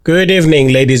Good evening,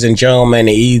 ladies and gentlemen.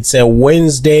 It's a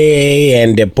Wednesday,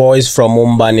 and the boys from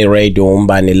Umbani Radio,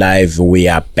 Umbani Live, we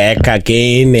are back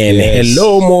again. And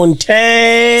hello, Monte.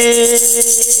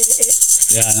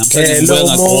 Hello,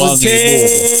 Monte.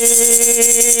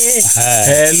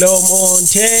 Hello,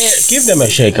 Monte. Give them a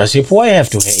shake, as if why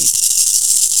have to hate?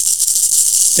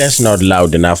 That's not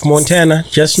loud enough, Montana.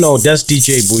 Just know that's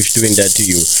DJ Bush doing that to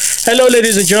you. Hello,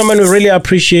 ladies and gentlemen. We really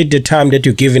appreciate the time that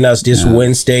you're giving us this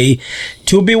Wednesday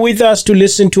to be with us, to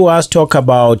listen to us talk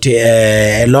about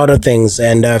a lot of things.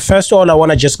 And first of all, I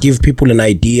want to just give people an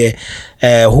idea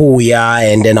who we are,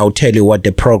 and then I'll tell you what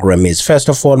the program is. First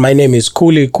of all, my name is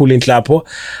Kuli Nhlapo.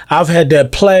 I've had the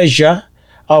pleasure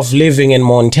of living in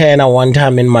Montana one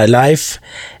time in my life,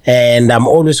 and I'm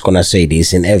always gonna say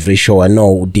this in every show. I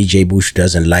know DJ Bush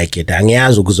doesn't like it.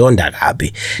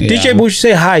 DJ Bush,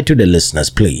 say hi to the listeners,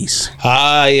 please.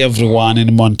 Hi everyone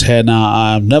in Montana.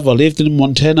 I've never lived in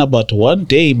Montana, but one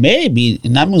day maybe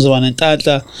maybe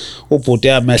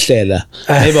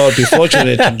I'll be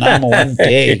fortunate to one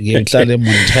day in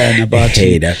Montana. But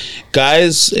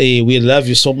guys, we love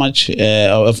you so much.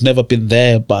 I've never been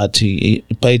there, but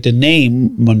by the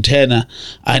name Montana,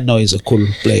 I know it's a cool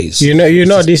place. You know,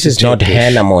 this is not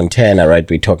Hannah, Montana, right?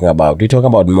 We're talking about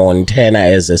Montana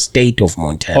as a state of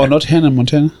Montana. Oh, not Hannah,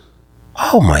 Montana?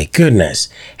 Oh my goodness.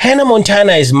 Hannah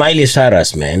Montana is Miley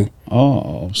Cyrus, man.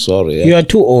 Oh, sorry. You are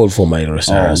too old for Miley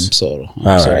Cyrus. I'm sorry.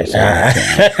 Sorry.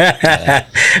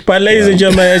 But ladies and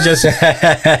gentlemen,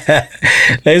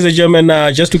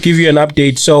 just to give you an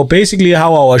update. So basically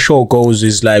how our show goes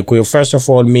is like, first of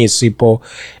all, me and Sipho,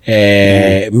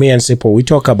 we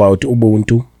talk about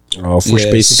Ubuntu. Which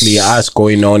basically us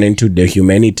going on into the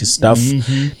humanity stuff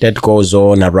that goes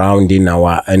on around in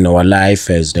our life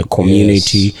as the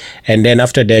community. And then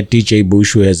after that, DJ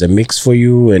Bush, who has a mix for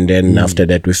you, and then after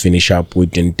that we finish up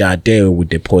with Ntate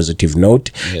with a positive note,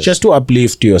 just to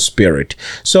uplift your spirit.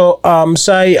 So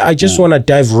Sai, I just want to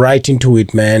dive right into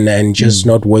it, man, and just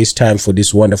not waste time for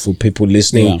these wonderful people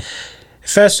listening.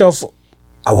 First off,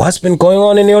 what's been going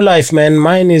on in your life, man?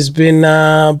 Mine has been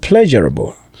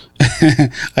pleasurable.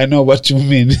 I know what you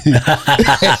mean. Listen.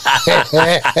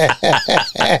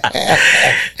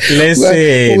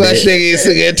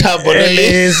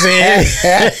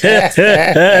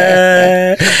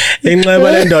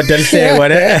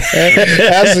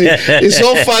 It's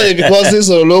so funny because this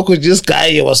local just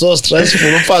guy was so stressful,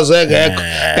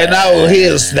 and now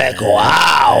he's like,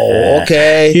 wow,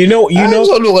 okay. Do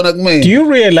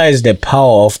you realize the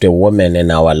power of the woman in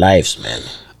our lives, man?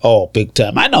 Oh, big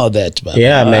time. I know that. But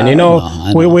man. I know.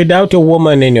 Without a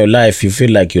woman in your life, you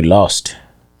feel like you lost.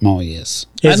 Oh, yes.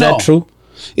 Is that true?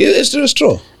 It's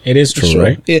true. It is true,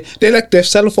 right? Yeah, they like their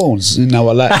cell phones in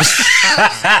our lives.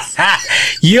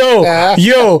 Yo,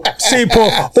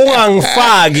 Sipho,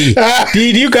 ungangifaki.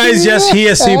 Did you guys just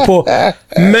hear Sipho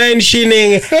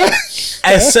mentioning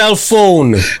a cell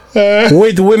phone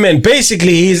with women?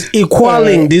 Basically, he's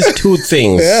equaling these two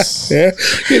things.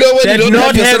 That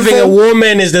not having a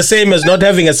woman is the same as not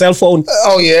having a cell phone.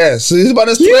 Oh, yes. It's about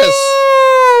a stress.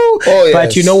 Oh, yes.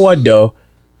 But you know what, though?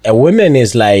 A woman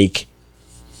is like,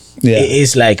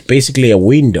 it's like basically a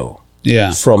window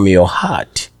from your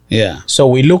heart. Yeah. So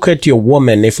we look at your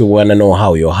woman if we want to know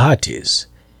how your heart is.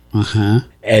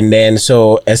 And then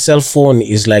so a cell phone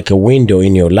is like a window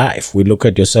in your life. We look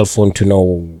at your cell phone to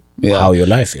know how your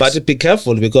life is. But be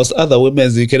careful, because other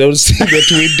women, you cannot see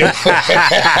that window.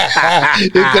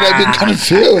 You could have been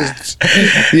confused.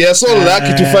 You're so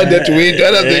lucky to find that window,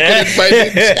 and they couldn't find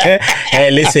it.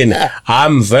 Hey, listen,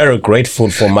 I'm very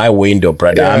grateful for my window,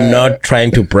 brother. I'm not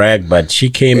trying to brag, but she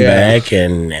came back,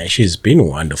 and she's been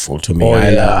wonderful to me.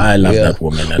 I love that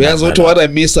woman. That's what I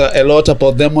miss a lot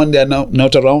about them when they're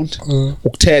not around. You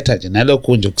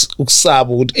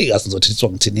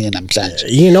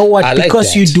know what?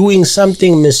 Because you doing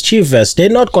something mischievous, they're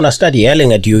not gonna start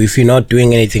yelling at you if you're not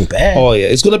doing anything bad. Oh yeah,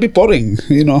 it's gonna be boring,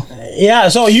 Yeah,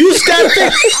 so you start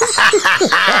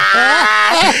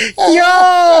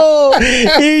yo,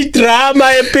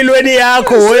 drama empilweni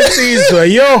yakho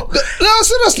wesizwe yo. No,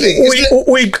 seriously.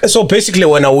 So basically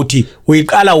when we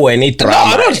call when it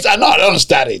drama. No, I don't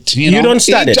start it. You don't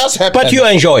start it. Just happened. But you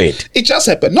enjoy it. It just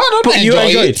happened. No, I don't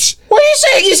enjoy it. What are you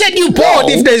saying? You said you bored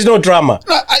if there's no drama.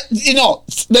 No,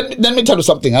 let me tell you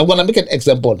something. I'm gonna make an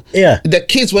example. Yeah. The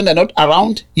kids, when they're not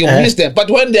around, you miss them. But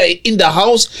when they're in the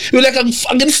house, you're like, but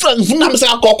when they're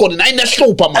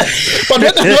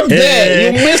not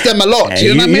there, you miss them a lot.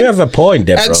 You know what I mean? You have a point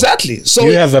there, bro. Exactly. So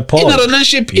you have a point. In a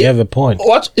relationship, you have a point.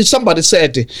 What somebody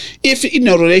said, if in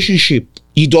a relationship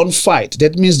you don't fight,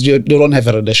 that means you don't have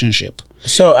a relationship.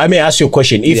 So let me ask you a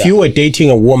question. If you were dating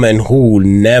a woman who will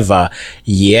never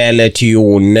yell at you,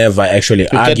 will never actually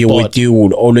argue with you,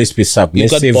 will always be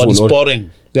submissive. It's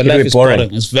boring. The life is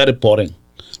boring. It's very boring.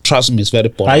 Trust me, it's very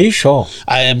boring. Are you sure?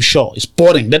 I am sure. It's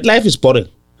boring. That life is boring.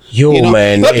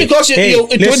 Man. Not because you're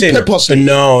doing purposely.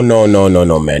 No,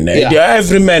 man.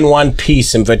 Every man want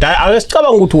peace. In fact, I was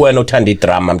talking to one uthanda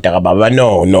drama.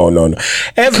 No.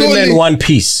 Every man want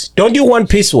peace. Don't you want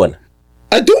peace, one?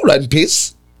 I do want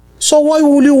peace. So why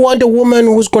would you want a woman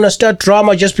who's gonna start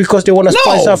drama just because they want to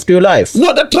spice up your life?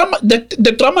 No, the drama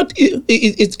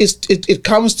it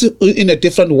comes in a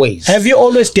different ways. Have you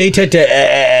always dated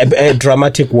a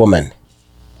dramatic woman?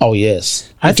 Oh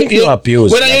yes, I think you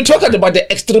abuse. When you're talking about the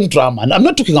extreme drama, I'm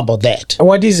not talking about that.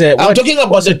 What is it? I'm talking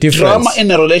about the drama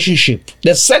in a relationship,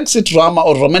 the sexy drama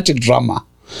or romantic drama.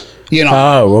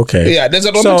 Oh, okay. Yeah, there's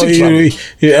a romantic drama.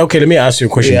 Okay, let me ask you a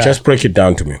question. Yeah. Just break it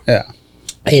down to me. Yeah.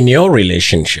 In your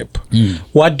relationship,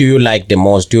 what do you like the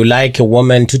most? Do you like a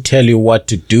woman to tell you what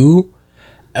to do?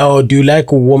 Or do you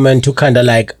like a woman to kind of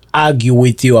like argue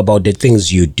with you about the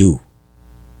things you do?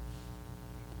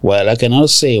 Well, I cannot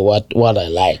say what I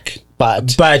like.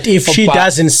 But if she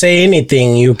doesn't say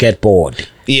anything, you get bored.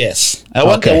 Yes. I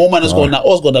want a woman who's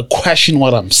gonna question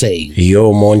what I'm saying.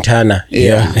 Yo, Montana.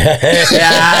 Yeah.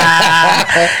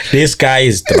 This guy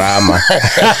is drama.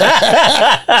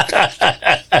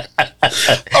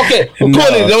 Okay,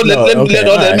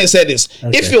 let me say this.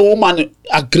 Okay. If your woman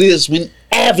agrees with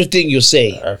everything you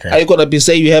say, are you gonna be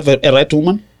saying you have a right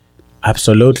woman?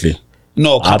 Absolutely.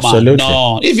 No, come on.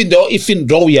 No, even though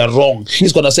we are wrong,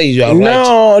 he's gonna say you are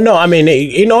right. No. I mean,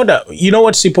 you know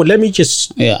what, Sipho? Let me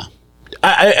just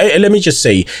let me just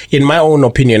say, in my own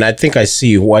opinion, I think I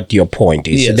see what your point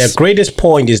is. Yes. The greatest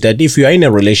point is that if you are in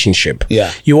a relationship,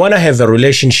 you want to have a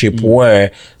relationship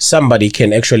where somebody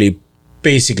can actually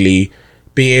basically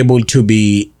be able to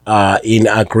be in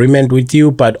agreement with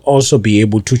you, but also be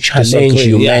able to challenge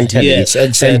you mentally,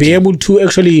 and be able to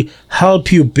actually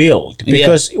help you build.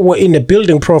 Because in the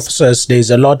building process, there's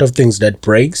a lot of things that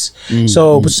breaks.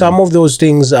 So some of those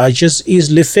things are just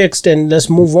easily fixed, and let's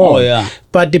move on.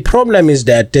 But the problem is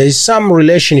that there's some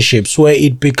relationships where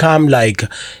it become like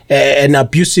an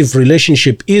abusive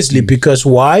relationship easily. Because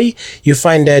why? You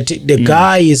find that the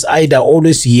guy is either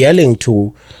always yelling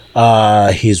to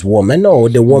his woman, or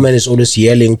the woman is always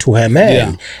yelling to her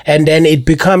man, and then it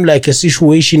become like a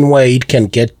situation where it can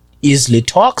get easily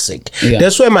toxic.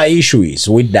 That's where my issue is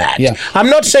with that. I'm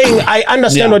not saying, I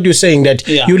understand what you're saying, that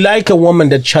you like a woman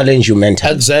that challenge you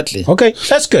mentally. Exactly. Okay,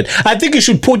 that's good. I think you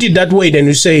should put it that way. Then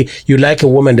you say you like a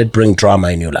woman that bring drama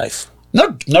in your life.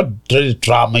 Not really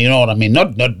drama, you know what I mean?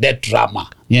 Not that drama,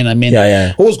 you know what I mean?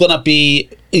 Who's gonna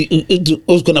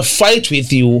fight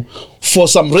with you for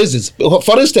some reasons?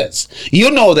 For instance, you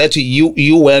know that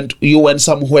you went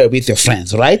somewhere with your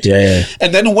friends, right?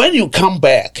 And then when you come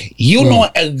back, you know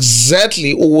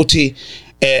exactly what.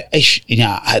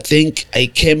 I think I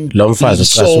came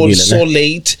so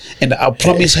late, and I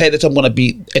promised her that I'm gonna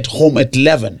be at home at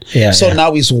 11. So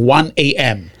now it's 1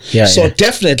 a.m. So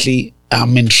definitely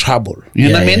I'm in trouble. You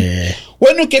know what I mean?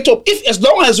 When you get up, as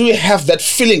long as we have that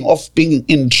feeling of being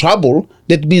in trouble,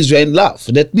 that means we are in love.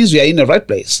 That means we are in the right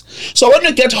place. So when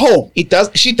we get home,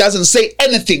 she doesn't say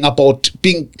anything about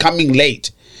coming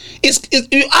late.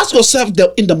 You ask yourself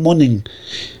in the morning,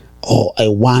 oh, I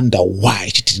wonder why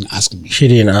she didn't ask me. She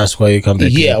didn't ask why you come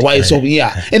back. Why?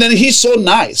 And then he's so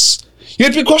nice.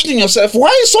 You'd be questioning yourself, why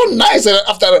is so nice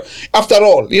after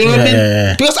all? You know what I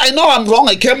mean? Because I know I'm wrong,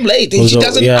 I came late. And she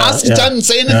doesn't ask, she doesn't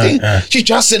say anything. She's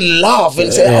just in love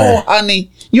and say, oh, honey.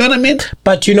 You know what I mean?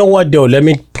 But you know what, though? Let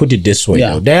me put it this way,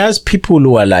 though. There's people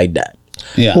who are like that.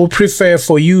 Who prefer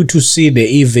for you to see the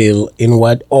evil in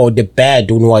what, or the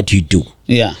bad in what you do.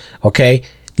 Okay?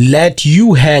 Let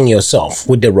you hang yourself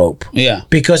with the rope.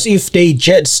 Because if they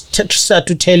just start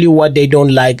to tell you what they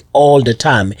don't like all the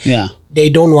time, they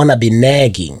don't want to be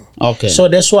nagging. So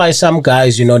that's why some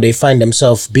guys, they find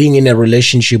themselves being in a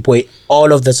relationship where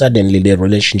all of the suddenly the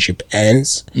relationship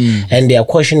ends, and they are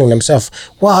questioning themselves,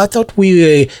 well, I thought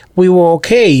we were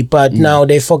okay, but now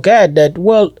they forget that,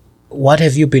 well, what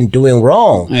have you been doing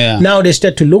wrong? Now they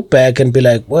start to look back and be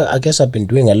like, well, I guess I've been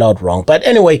doing a lot wrong. But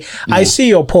anyway, I see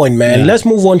your point, man. Let's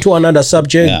move on to another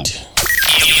subject.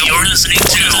 You're listening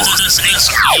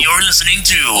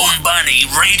to Umbani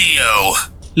Radio.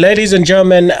 Ladies and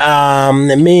gentlemen,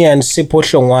 me and Sipho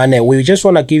Hlongwane, we just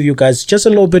want to give you guys just a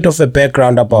little bit of a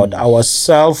background about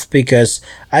ourselves, because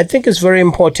I think it's very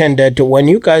important that when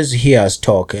you guys hear us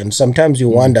talk, and sometimes you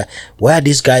wonder where are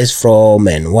these guys from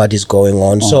and what is going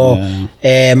on.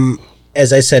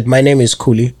 as I said, my name is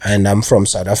Kuli, and I'm from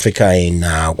South Africa in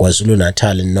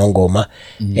KwaZulu-Natal in Nongoma.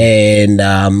 And,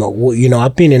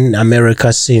 I've been in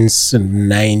America since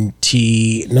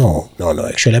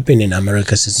actually, I've been in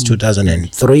America since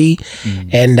 2003.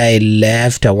 And I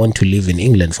left. I want to live in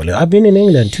England for a little. I've been in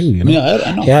England too, you know. Yeah,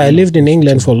 I know. Yeah, I lived in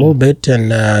England for a little bit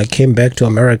and came back to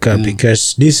America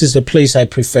because this is the place I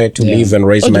prefer to live and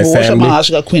raise my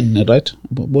family. Queen, right?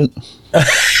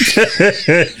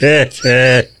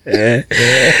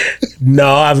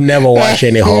 No, I've never washed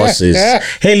any horses.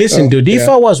 Hey, listen, dude, if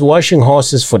I was washing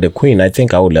horses for the Queen, I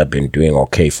think I would have been doing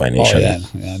okay financially.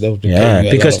 That would be paying you a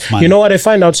lot because of money. you know what? I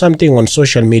find out something on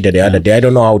social media the other day. I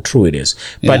don't know how true it is,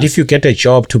 but if you get a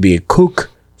job to be a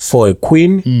cook for a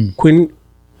Queen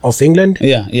of England,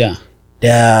 yeah.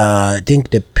 I think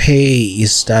the pay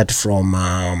is start from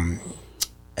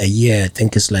a year. I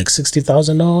think it's like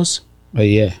 $60,000 a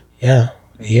year. Yeah,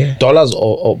 yeah. Dollars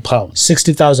or pounds?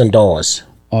 $60,000.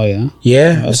 Oh yeah.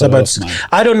 Yeah, it's about.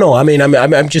 I don't know. I mean,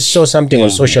 I'm just saw something on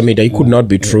social media. It could not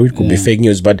be true. It could be fake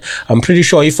news. But I'm pretty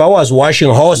sure if I was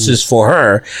washing horses for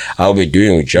her, I'll be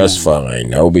doing just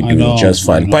fine. I'll be doing just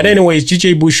fine. But anyways,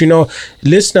 DJ Bush,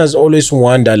 listeners always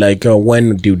wonder like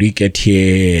when did we get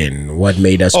here and what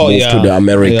made us move to the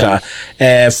America.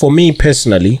 For me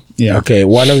personally, okay,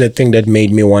 one of the things that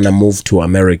made me want to move to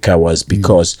America was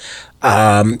because.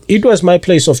 It was my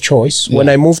place of choice. When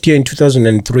I moved here in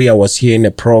 2003, I was here in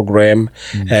a program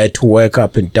to work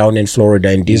up and down in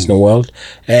Florida in Disney World,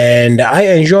 and I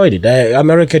enjoyed it.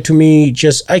 America to me,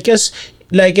 I guess,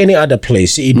 like any other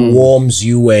place, it warms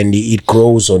you and it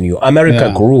grows on you.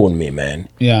 America grew on me, man.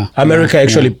 America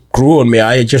actually grew on me.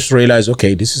 I just realized,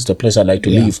 okay, this is the place I like to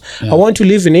live. I want to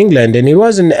live in England, and it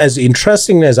wasn't as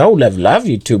interesting as I would have loved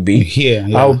it to be. Here,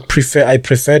 I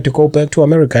prefer to go back to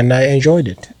America, and I enjoyed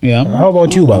it. Yeah. How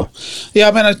about you, Bob? Yeah,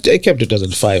 I mean, I came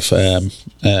 2005 to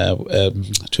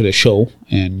the show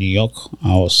in New York.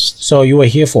 So you were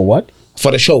here for what?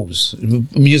 For the shows,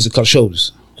 musical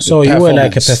shows. So you were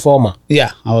like a performer?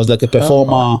 Yeah, I was like a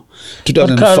performer.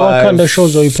 2005. What kind of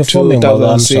shows were you performing?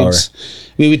 I'm sorry.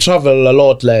 We travel a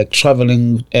lot, like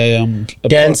traveling,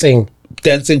 dancing,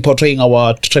 portraying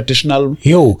our traditional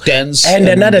dance. And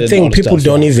another thing people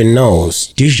don't even know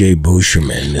is DJ Bush,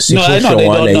 man. I know they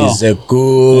don't know. He's a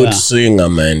good singer,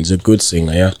 man. He's a good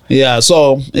singer, Yeah,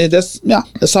 so that's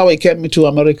how I came to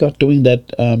America, doing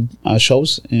that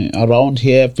shows around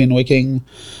here. I've been working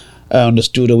on the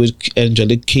studio with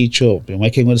Angelique Kidjo. Been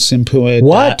working with Simply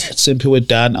with Simply with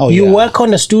Dan. Oh, you work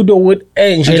on the studio with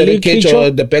Angelique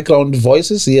Kidjo? The background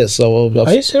voices, yes. So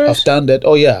Are you serious? I've done that.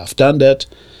 Oh yeah, I've done that.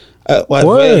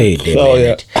 Wait a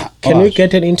minute. Can we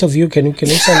get an interview? Can you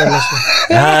send a message?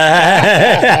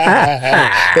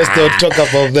 Let's not talk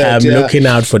about that. I'm looking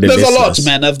out for the There's listeners. a lot,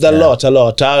 man. I've done a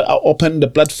lot. I opened the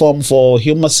platform for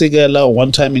Huma Sigela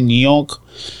one time in New York.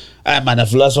 Man,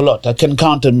 I've lost a lot. I can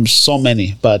count them so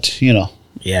many, but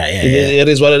it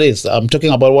is what it is. I'm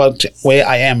talking about where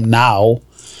I am now.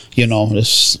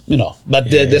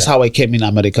 But that's how I came in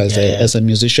America as a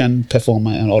musician, performer,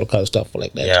 and all kind of stuff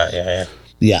like that.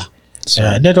 Yeah.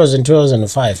 So that was in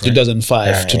 2005.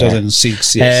 2005,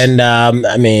 2006, yes. And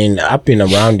I mean, I've been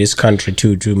around this country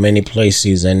too, to many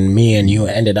places, and me and you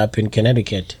ended up in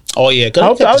Connecticut. Oh yeah.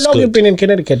 How long have you been in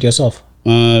Connecticut yourself?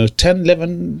 10,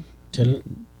 11,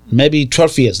 maybe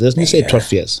 12 years. Let me say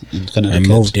 12 years in Connecticut. I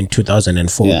moved in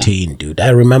 2014, dude. I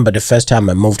remember the first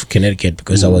time I moved to Connecticut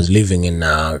because I was living in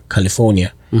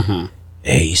California.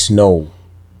 Hey, snow.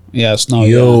 Yeah, snow.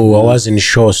 I wasn't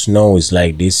sure snow is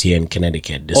like this here in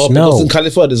Connecticut. The snow. Because in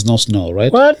California there's no snow,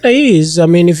 right? Well, there is. I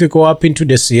mean, if you go up into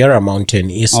the Sierra Mountain,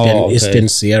 Eastern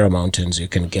Sierra Mountains, you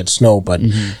can get snow. But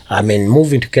I mean,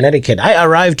 moving to Connecticut, I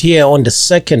arrived here on the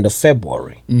 2nd of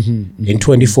February in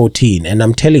 2014. And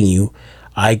I'm telling you,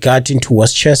 I got into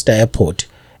Westchester Airport.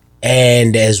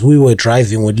 And as we were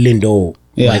driving with Lindo,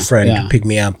 my friend, to pick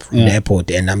me up from the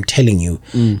airport, and I'm telling you,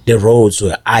 the roads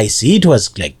were icy. It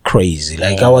was like crazy.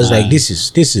 Like I was like, this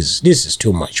is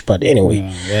too much. But anyway,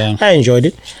 I enjoyed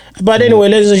it. But anyway,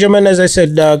 ladies and gentlemen, as I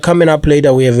said, coming up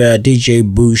later, we have a DJ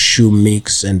Bush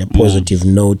mix and a positive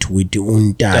note with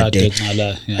Untade.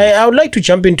 Hey, I would like to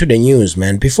jump into the news,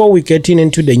 man. Before we get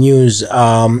into the news,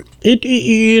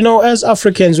 as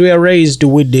Africans, we are raised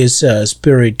with this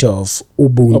spirit of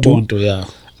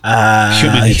Ubuntu.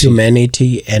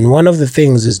 Humanity. And one of the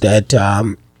things is that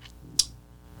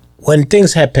when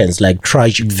things happen, like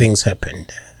tragic things happen,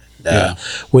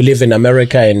 we live in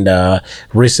America, and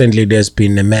recently there's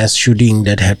been a mass shooting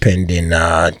that happened in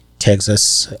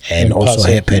Texas and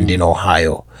also happened in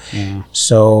Ohio.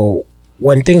 So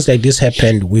when things like this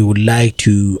happened, we would like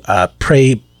to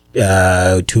pray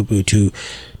to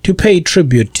pay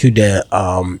tribute to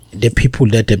the people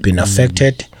that have been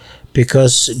affected,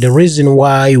 because the reason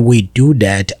why we do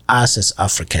that us as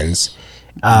Africans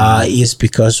is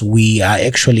because we are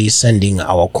actually sending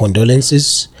our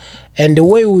condolences. And the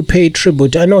way we pay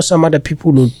tribute, I know some other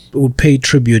people would pay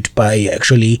tribute by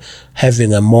actually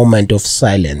having a moment of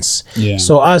silence. Yeah.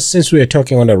 So us, since we are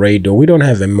talking on the radio, we don't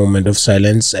have a moment of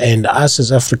silence. And us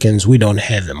as Africans, we don't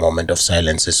have a moment of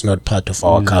silence. It's not part of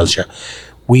our culture.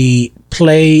 We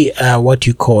play what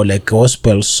you call a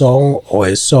gospel song, or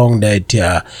a song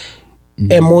that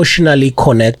emotionally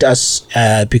connect us,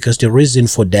 because the reason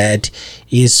for that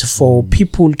is for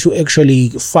people to actually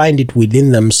find it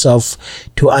within themselves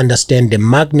to understand the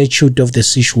magnitude of the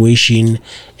situation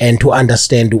and to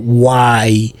understand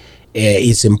why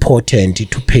it's important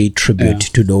to pay tribute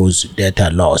to those that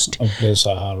are lost. Of the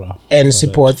Sahara. And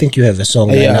Sipho, I think you have a song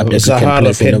Yeah, lined up that you can Sahara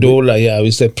play for the- Pendula, yeah,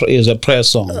 it's a prayer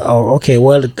song. Oh, okay.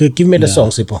 Well, give me the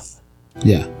song, Sipho.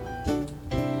 Yeah.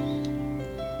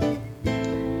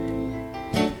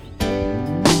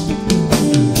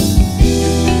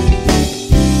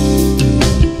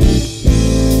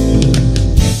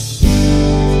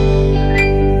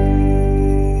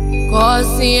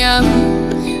 Nkosi yami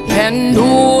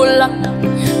phendula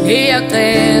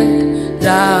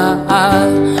ngiyacela,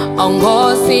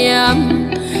 Nkosi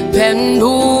yami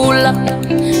phendula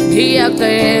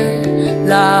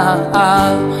ngiyacela,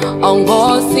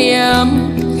 Nkosi yami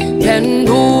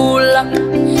phendula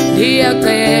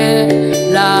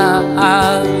ngiyacela,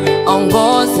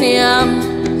 Nkosi yami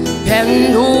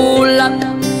phendula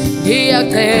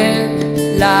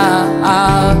ngiyacela,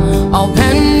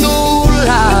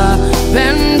 awuphendula,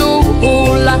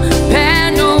 pendula,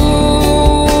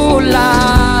 pendula,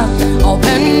 oh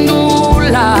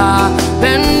pendula,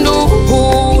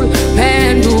 pendula,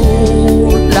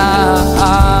 pendula,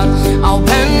 oh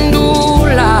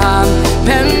pendula,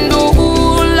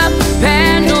 pendula,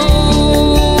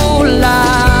 pendula,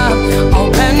 oh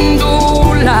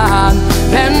pendula,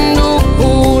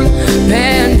 pendula,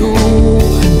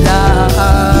 pendula.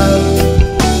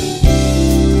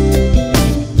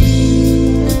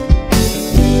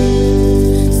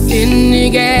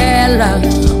 Sinikela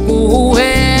uwe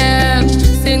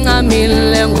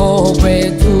singamile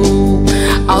ngokwethu,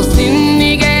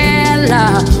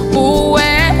 awusinikela uwe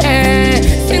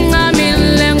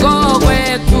singamile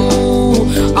ngokwethu,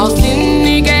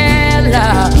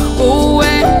 awusinikela uwe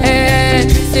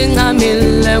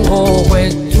singamile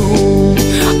ngokwethu,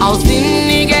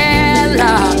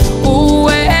 awusinikela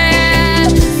uwe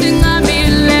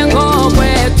singamile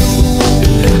ngokwethu,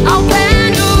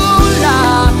 awuphendula,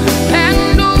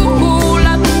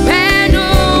 pendula,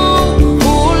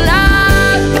 pendula,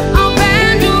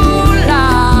 awuphendula,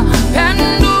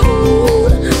 pendula,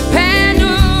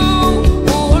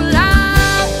 pendula,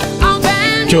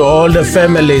 awuphendula. To all the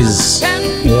families,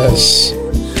 Yes.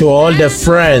 to all the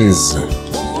friends,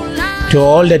 to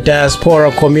all the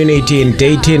diaspora community in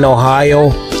Dayton,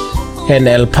 Ohio, and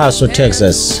El Paso,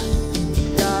 Texas.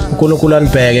 uNkulunkulu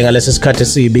anibheke ngalesi sikhathi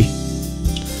esibi.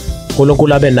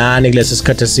 uNkulunkulu abe nani kulesi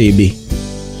sikhathi esibi.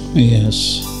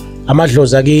 Yes.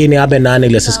 Amadlozi akini abe nani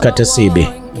kulesi sikhathi esibi.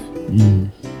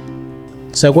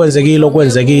 Sekwenzekile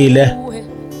okwenzekile.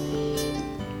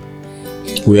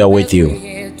 We are with you.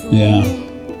 Yeah.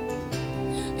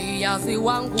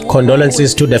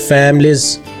 Condolences to the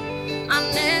families.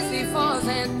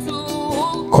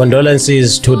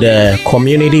 Condolences to the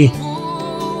community.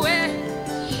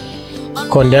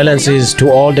 Condolences to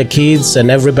all the kids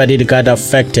and everybody that got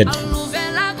affected.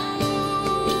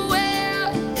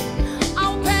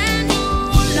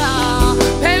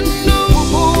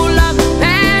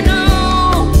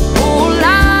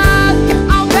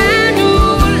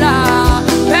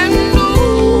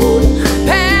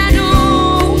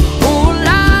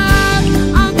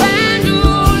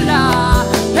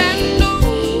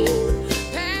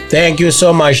 Thank you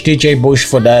so much, DJ Bush,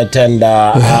 for that. And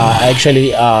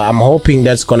actually, I'm hoping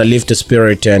that's going to lift the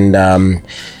spirit. And,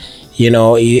 you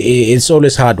know, it's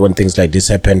always hard when things like this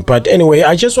happen. But anyway,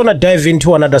 I just want to dive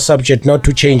into another subject, not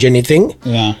to change anything.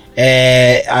 Yeah.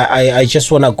 I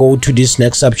just want to go to this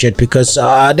next subject because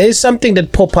there's something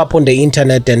that pop up on the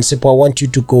internet, and Sipho, I want you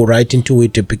to go right into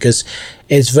it because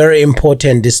it's very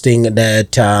important, this thing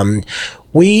that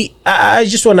I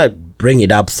just want to bring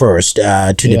it up first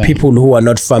to the people who are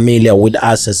not familiar with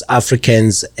us as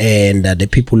Africans, and the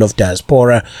people of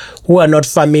diaspora who are not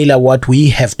familiar what we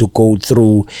have to go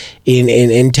through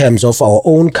in terms of our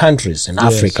own countries in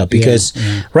Africa, because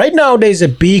right now there's a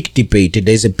big debate,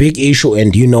 there's a big issue,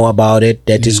 and you know about it,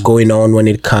 that is going on when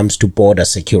it comes to border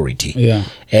security.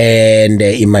 and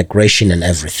immigration and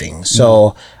everything.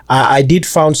 So I did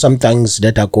found some things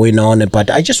that are going on, but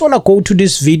I just want to go to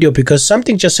this video because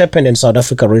something just happened in South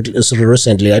Africa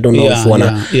recently. I don't know if you want to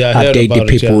I heard update the about it,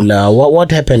 people.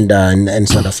 What happened in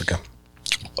South Africa?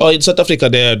 Oh, in South Africa,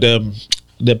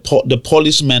 the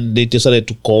policemen, they decided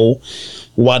to go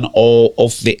one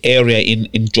of the area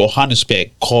in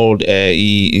Johannesburg called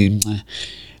Hillbrow.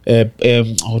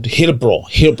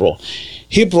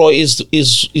 Hillbrow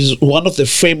is one of the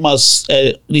famous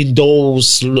in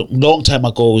those long time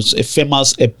ago. It's a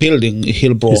famous building.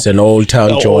 Hillbrow. It's an old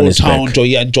town, Johannesburg.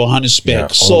 In Johannesburg. Yeah,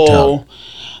 So old town.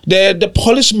 the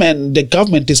policemen, the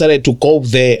government decided to go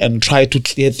there and try to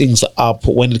clear things up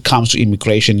when it comes to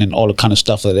immigration and all the kind of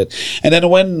stuff like that. And then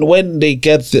when they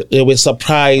they were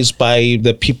surprised by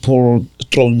the people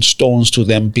throwing stones to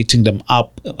them, beating them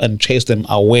up and chase them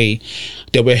away.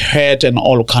 They were hurt and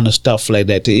all kind of stuff like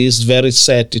that. It is very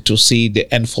sad to see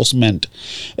the enforcement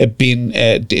being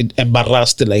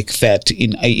embarrassed like that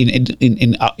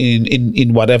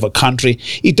in whatever country.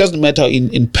 It doesn't matter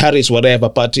in Paris, whatever,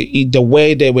 but the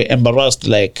way they were embarrassed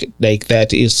like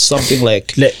that is something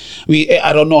like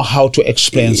I don't know how to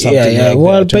explain something like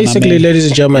well, that. basically, ladies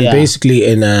and gentlemen, basically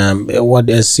in what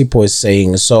Sipho is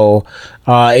saying. So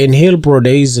in Hillbrow,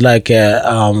 there is like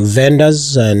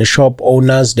vendors and shop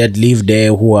owners that live there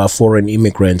who are foreign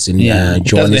immigrants in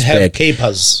Johannesburg. They have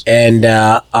papers. And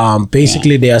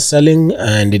basically they are selling,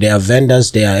 and they are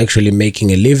vendors. They are actually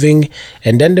making a living.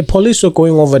 And then the police were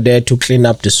going over there to clean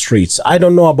up the streets. I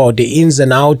don't know about the ins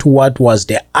and out, what was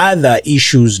the other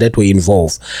issues that were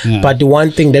involved. But the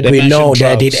one thing that we know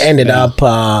that it ended up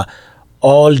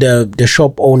all the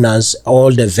shop owners,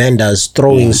 all the vendors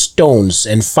throwing stones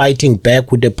and fighting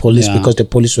back with the police because the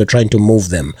police were trying to move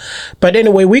them. But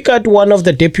anyway, we got one of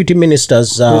the deputy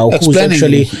ministers who's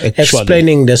actually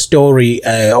explaining the story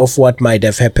of what might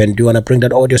have happened. Do you want to bring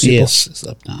that audio? Yes, it's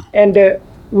up now. And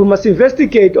we must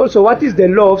investigate also what is the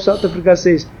law of South Africa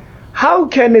says. How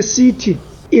can a city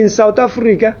in South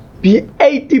Africa be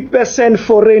 80%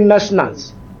 foreign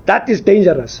nationals? That is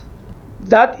dangerous.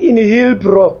 That in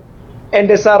Hillbrow and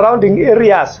the surrounding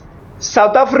areas,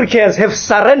 South Africans have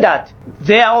surrendered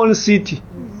their own city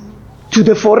to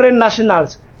the foreign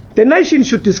nationals. The nation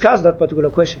should discuss that particular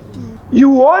question. You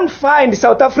won't find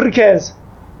South Africans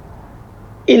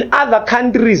in other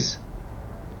countries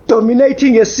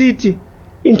dominating a city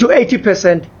into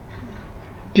 80%.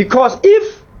 Because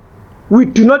if we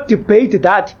do not debate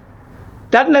that,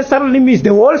 that necessarily means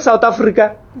the whole South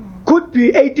Africa could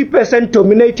be 80%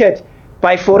 dominated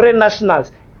by foreign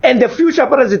nationals. And the future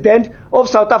president of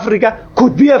South Africa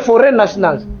could be a foreign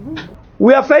national.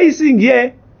 We are facing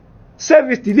here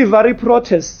service delivery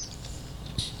protests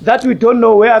that we don't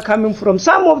know where are coming from.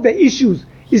 Some of the issues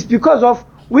is because of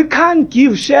we can't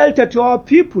give shelter to our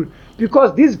people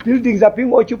because these buildings are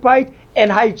being occupied and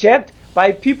hijacked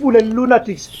by people and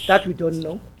lunatics that we don't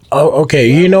know. Oh, okay.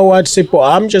 You know what, Sipho?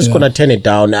 I'm just gonna turn it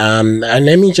down. And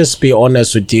let me just be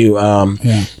honest with you.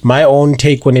 My own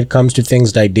take when it comes to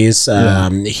things like this.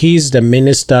 He's the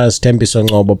minister, Sthembiso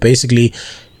Ngcobo. Basically,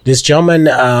 this gentleman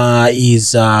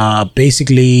is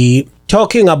basically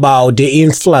talking about the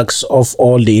influx of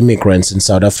all the immigrants in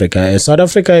South Africa. South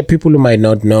Africa, people who might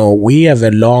not know, we have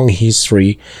a long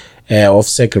history of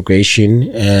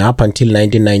segregation up until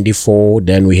 1994.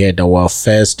 Then we had our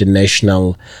first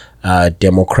national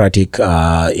democratic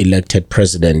elected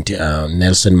president,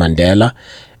 Nelson Mandela.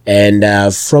 And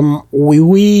from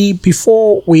we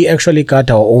before we actually got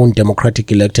our own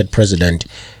democratic elected president,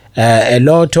 a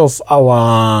lot of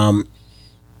our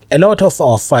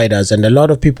fighters and a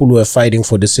lot of people who were fighting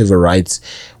for the civil rights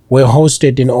were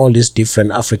hosted in all these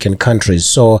different African countries.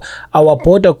 So our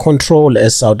border control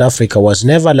as South Africa was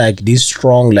never like this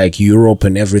strong like Europe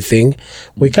and everything.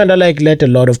 We kind of like let a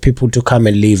lot of people to come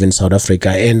and live in South Africa.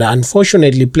 And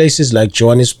unfortunately, places like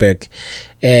Johannesburg,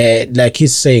 like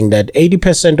he's saying that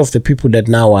 80% of the people that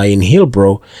now are in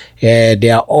Hillbrow, they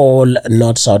are all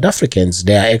not South Africans.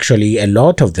 They are actually, a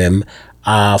lot of them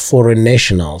are foreign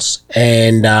nationals.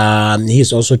 And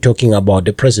he's also talking about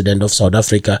the president of South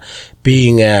Africa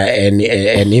being an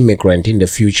immigrant in the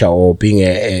future, or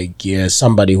being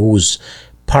somebody whose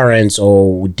parents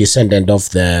or descendant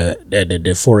of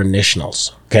the foreign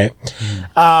nationals. Okay.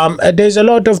 There's a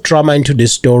lot of drama into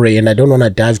this story, and I don't want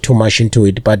to dive too much into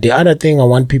it, but the other thing I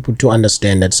want people to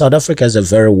understand that South Africa is a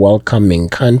very welcoming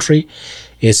country.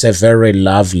 It's a very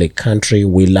lovely country.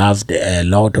 We loved a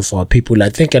lot of our people.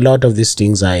 I think a lot of these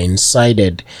things are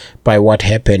incited by what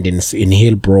happened in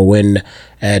Hillbrow when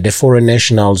the foreign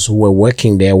nationals who were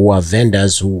working there, who are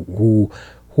vendors, who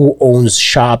who owns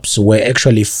shops were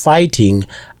actually fighting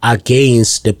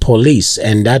against the police,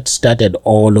 and that started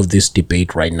all of this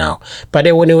debate right now. But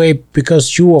anyway,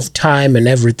 because due of time and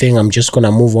everything, I'm just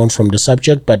gonna move on from the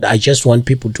subject. But I just want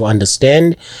people to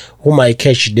understand, who might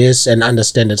catch this and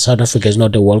understand that South Africa is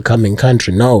not a welcoming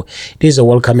country. No, it is a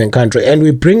welcoming country, and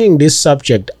we're bringing this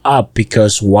subject up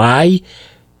because why?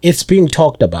 It's being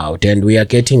talked about, and we are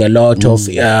getting a lot of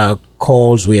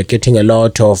calls. We are getting a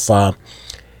lot of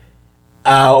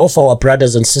our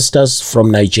brothers and sisters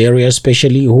from Nigeria,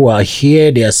 especially, who are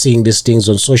here. They are seeing these things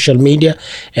on social media,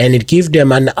 and it gives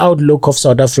them an outlook of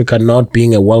South Africa not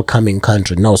being a welcoming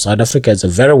country. No, South Africa is a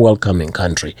very welcoming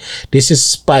country. This is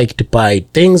spiked by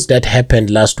things that happened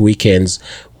last weekends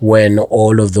when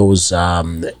all of those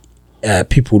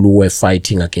people who were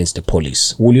fighting against the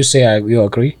police. Will you say you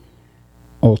agree?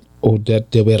 Or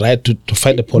that they were right to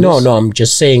fight the police? No, I'm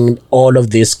just saying all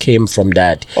of this came from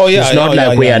that. Oh, yeah. It's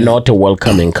not we are not a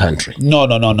welcoming country. No.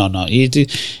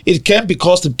 It came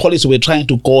because the police were trying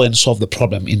to go and solve the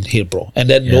problem in Hillbrow. And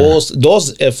then those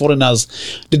foreigners,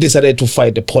 they decided to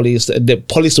fight the police. The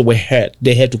police were hurt.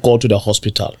 They had to go to the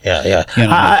hospital. Yeah. You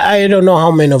know? I don't know how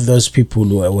many of those people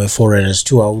were foreigners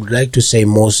too. I would like to say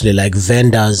mostly like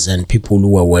vendors and people who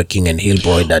were working in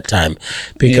Hillbrow at that time.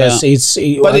 Because I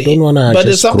don't want to But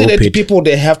there's something that the people,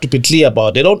 they have to be clear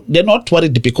about. They're not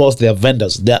worried because they are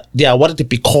vendors. They are worried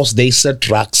because they sell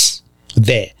drugs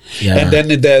there. Yeah. And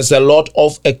then there's a lot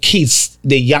of kids,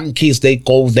 the young kids, they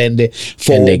go then get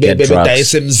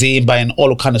drugs. Zimba and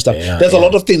all kind of stuff. Yeah, there's a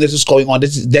lot of things that is going on.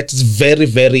 That is very,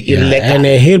 very illegal. And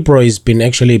Hillbrow has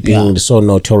been so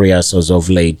notorious as of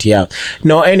late. Yeah.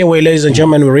 No, anyway, ladies and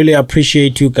gentlemen, we really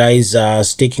appreciate you guys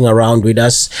sticking around with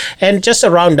us. And just to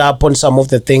round up on some of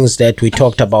the things that we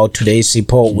talked about today,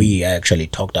 Sipho, we actually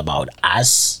talked about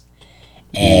us.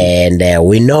 And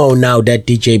we know now that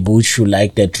DJ Bushu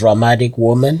like the dramatic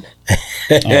woman.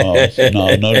 No,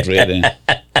 not really.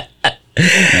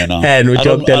 You know, And we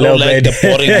talked a little bit. I don't like the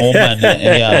boring woman.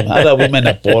 Yeah, other women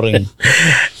are boring.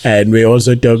 And we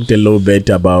also talked a little bit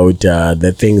about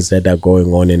the things that are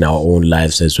going on in our own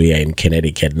lives as we are in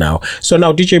Connecticut now. So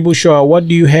now, DJ Bushu, what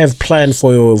do you have planned for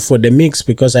the mix?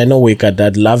 Because I know we got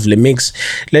that lovely mix.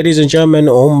 Ladies and gentlemen,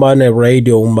 Umbane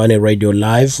Radio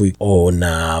Live. We on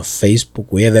Facebook.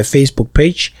 We have a Facebook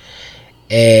page.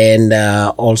 And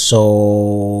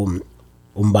also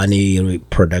Umbani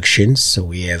Productions. So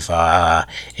we have a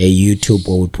YouTube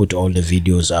where we put all the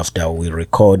videos after we're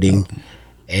recording.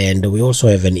 And we also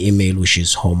have an email, which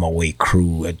is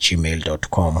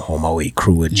homeawaycrew@gmail.com,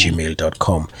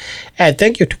 homeawaycrew@gmail.com. And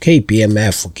thank you to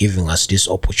KBMF for giving us this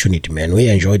opportunity, man. We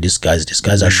enjoy these guys. These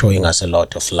guys are showing us a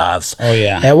lot of love. Oh,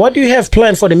 yeah. And what do you have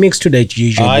planned for the mix today,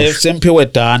 DJ? I have Simple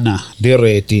Dana. They're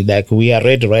ready. Like, we are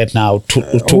ready right now.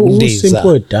 Who's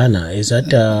Simple Dana? Is that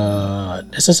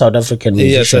that's a South African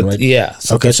musician, right? Yeah.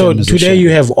 Okay, so today you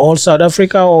have all South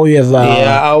Africa, or you have...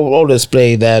 I'll always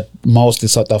play that, mostly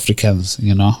South Africans,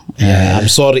 you know. I'm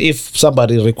sorry if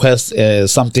somebody requests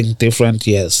something different.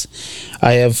 Yes,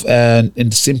 I have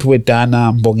in Simple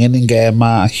Dana, Mbongeni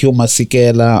Ngema, Hugh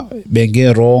Masikela,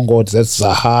 Bengi Rongo, that's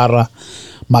Zahara,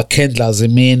 Makendla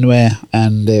Ziminwe,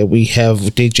 and we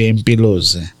have DJ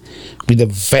Mpilozi with a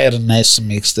very nice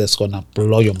mix that's gonna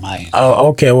blow your mind. Oh,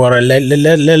 okay. Well,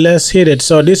 let's hit it.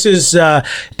 So this is the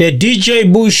DJ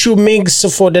Bushu mix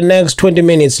for the next 20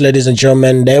 minutes, ladies and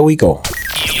gentlemen. There we go.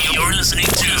 You're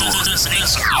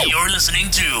listening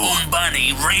to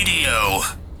Umbani Radio.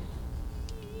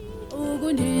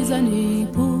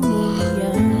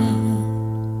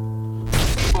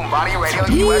 Umbani Radio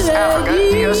US Africa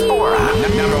Diaspora.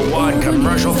 Number one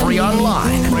commercial free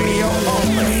online. Radio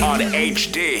only on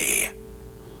HD.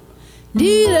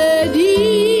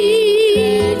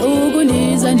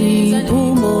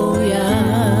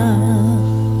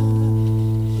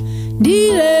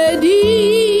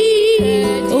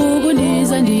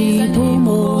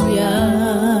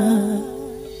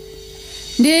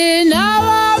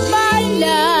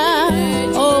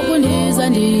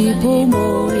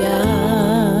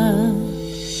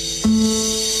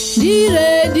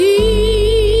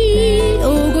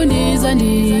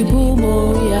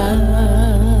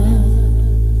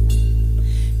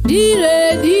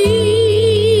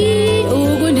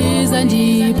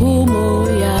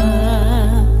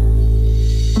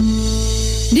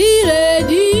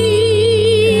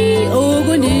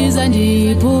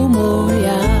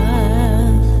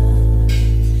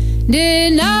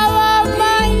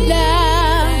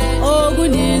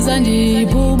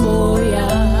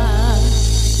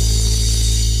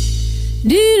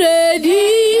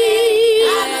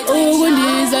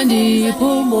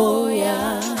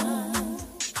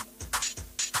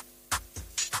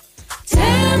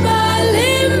 Tell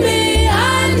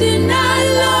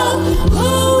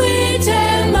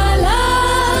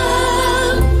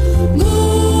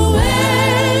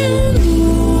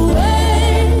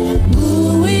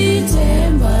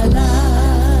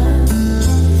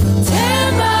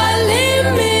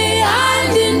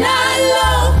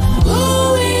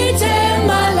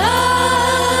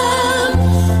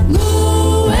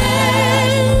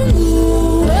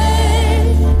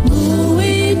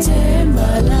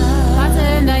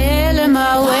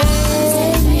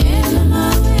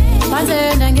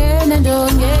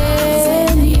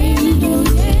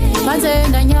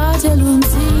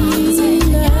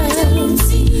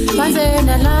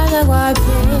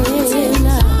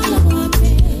kwaphela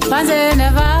Panze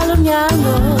navala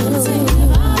umnyango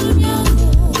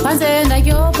Panze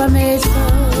ndayobha amehlo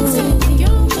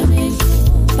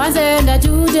Panze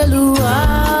ndadudela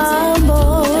uhambo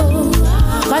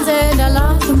Panze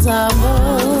ndalahla umzambo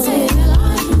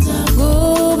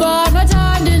Kuba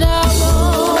bathandi nabo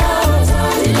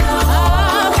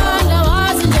Abanda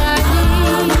wazi njani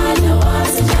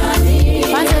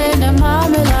Panze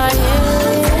ndamamela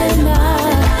yena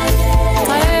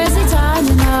Xa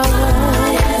esithanda nawo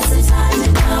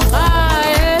Xa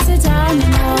esithanda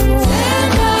nawo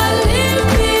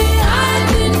Engaliphi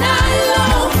andinalo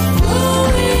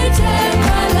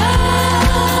Uyithemba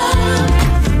lam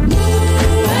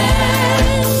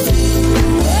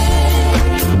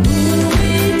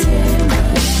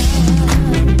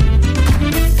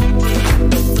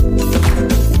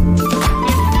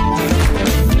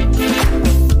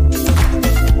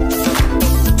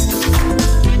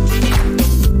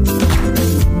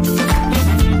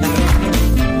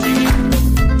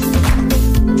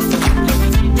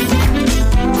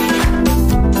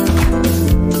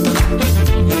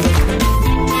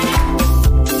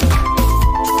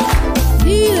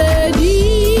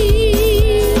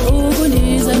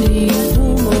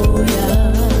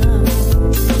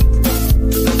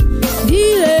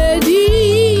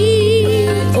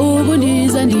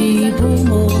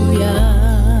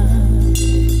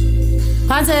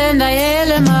Panze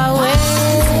ndayele mawe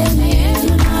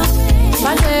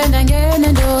Panze ndangena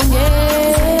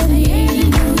ndongeni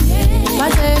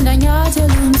Panze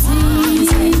ndanyathela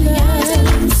umsila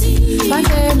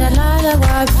Panze ndalala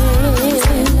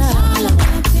kwaphela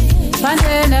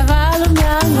Panze ndavala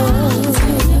umnyango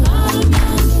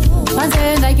Panze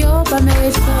ndayobha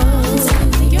amehlo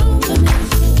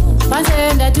Panze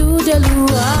ndadudela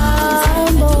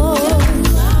uhambo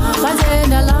Panze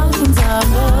ndalahla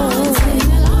umzambo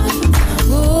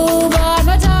Kuba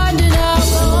bathandi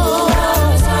nabo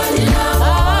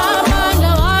Abanda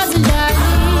wazi njani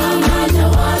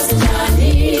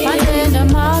Panze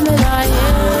ndamamela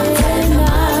yena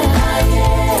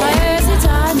Xa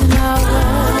esithanda nawo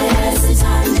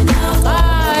Xa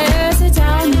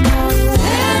esithanda nawo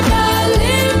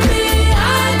Engaliphi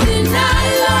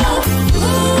andinalo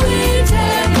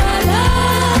Uyithemba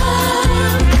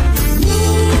lam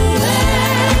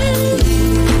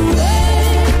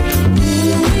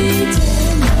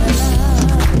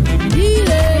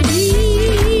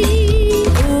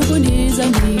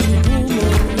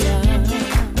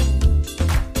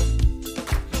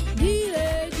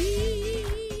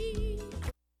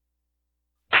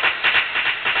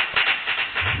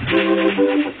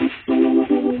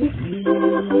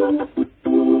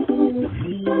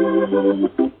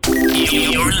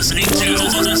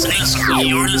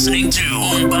You're listening to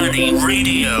Umbani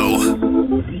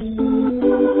Radio.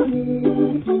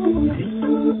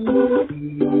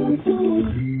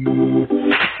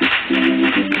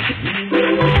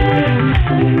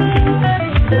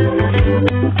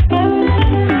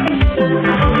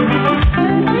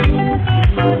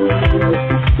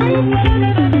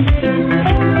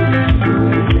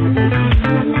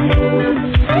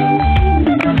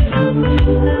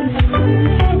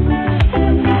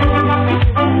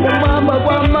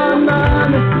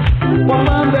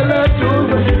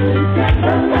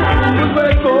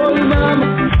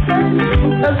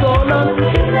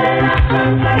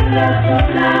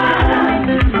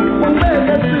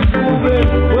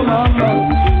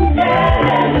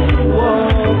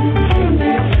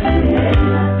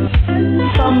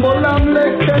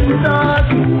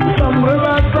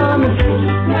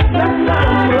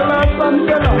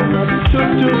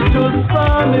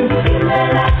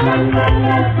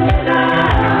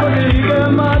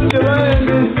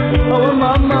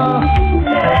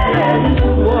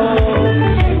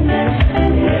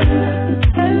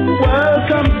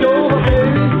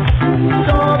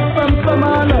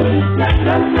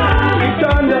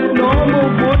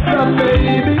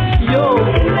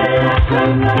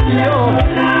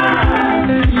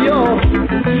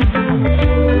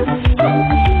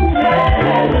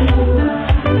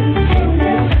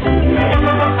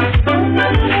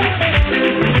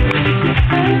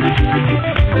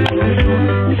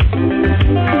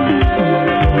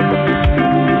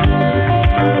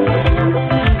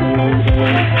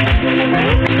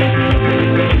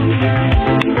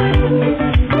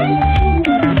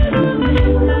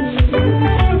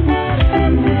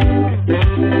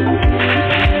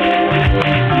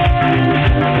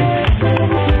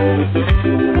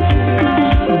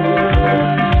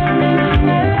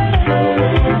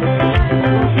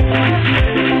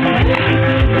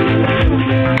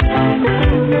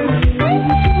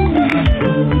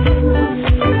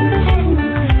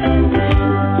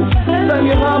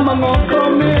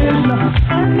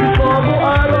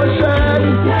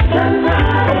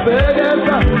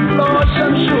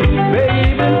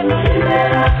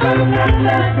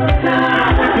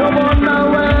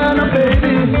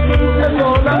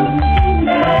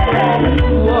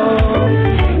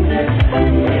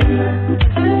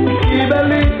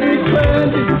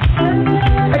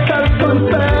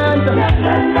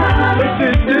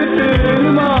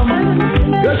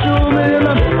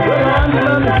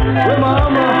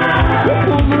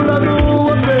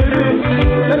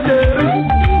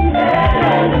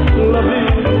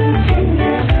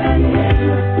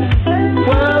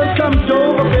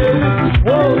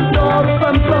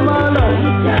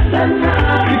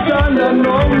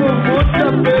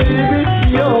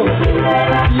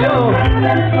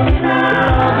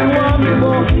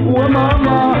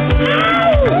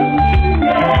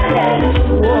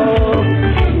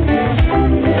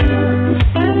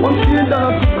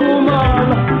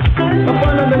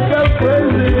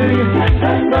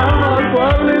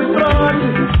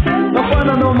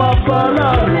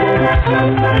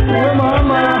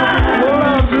 mama,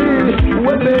 Olavi,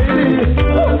 we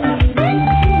baby.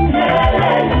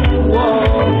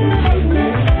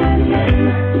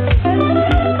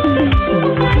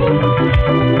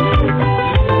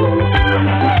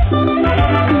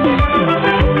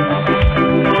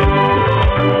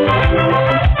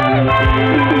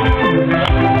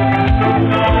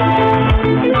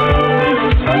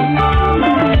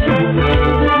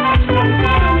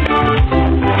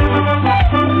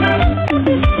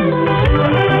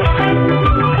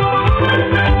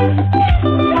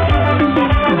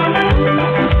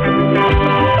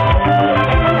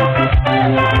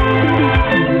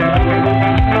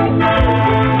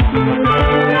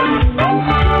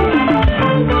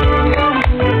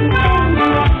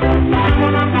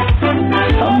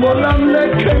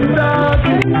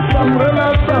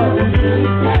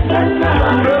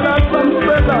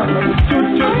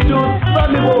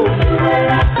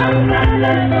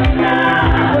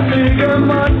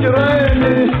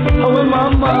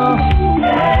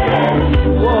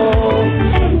 Whoa.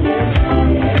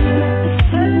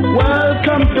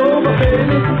 Welcome to my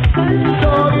baby,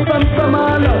 so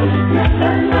Samana.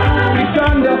 We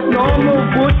stand up normal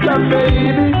butcher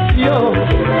baby, yo,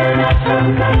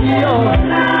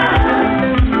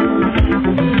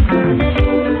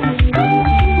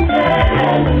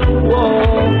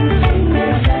 whoa.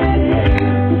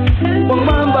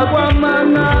 Wamamba kwa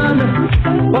manana,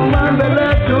 wamamba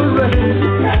letuze,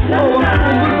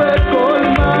 wamkumbuze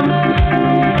kolman,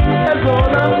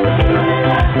 ezola.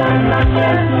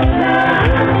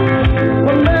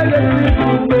 Wamega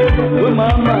sikupe, we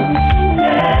mama,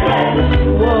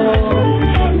 whoa.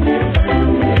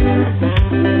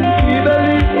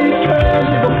 Ibeli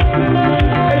ikendo,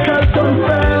 ekalton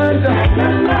fenda,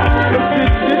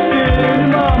 epititin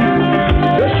mam,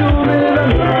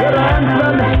 eshubilan,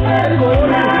 eranzan,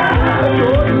 egoli,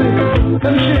 ejozi,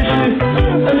 emshishi,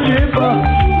 emshifa,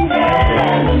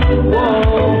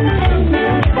 whoa.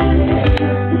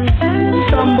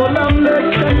 Sambolam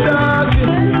lekendagi,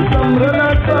 samrela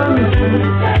sami,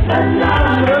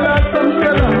 samrela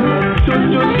samkela,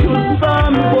 chuchu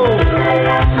sambo.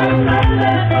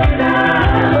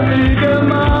 Sadige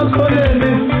ma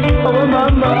koleni, awa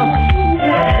mama,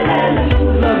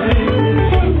 lavi.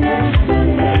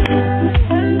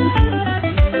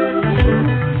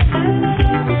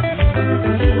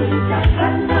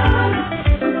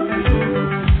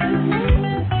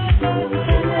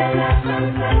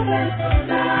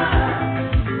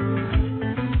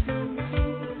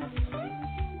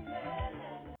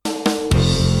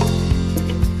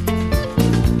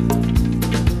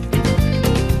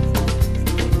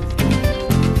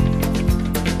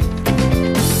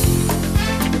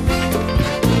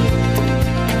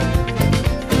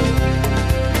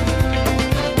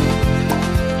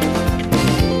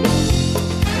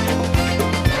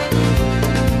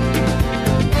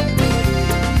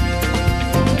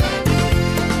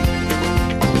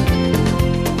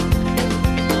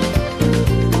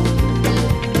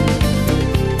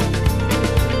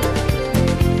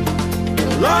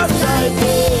 Lost I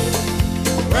did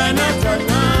when I turn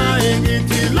nine,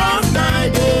 it lost I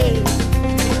did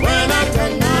when I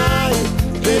turn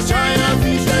nine. They try and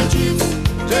fish and chips,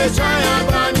 they try and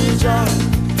banija.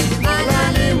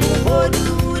 Magani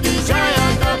muhodu, they try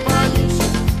and kapanish.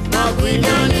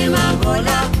 Magwinyani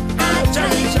magola,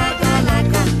 achani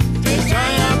shakalaka. They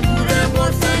try and put a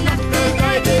bossana, they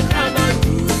guy they come and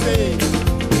do say.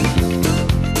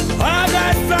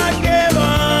 Agasake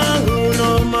bangu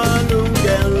no manu.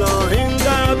 Hello.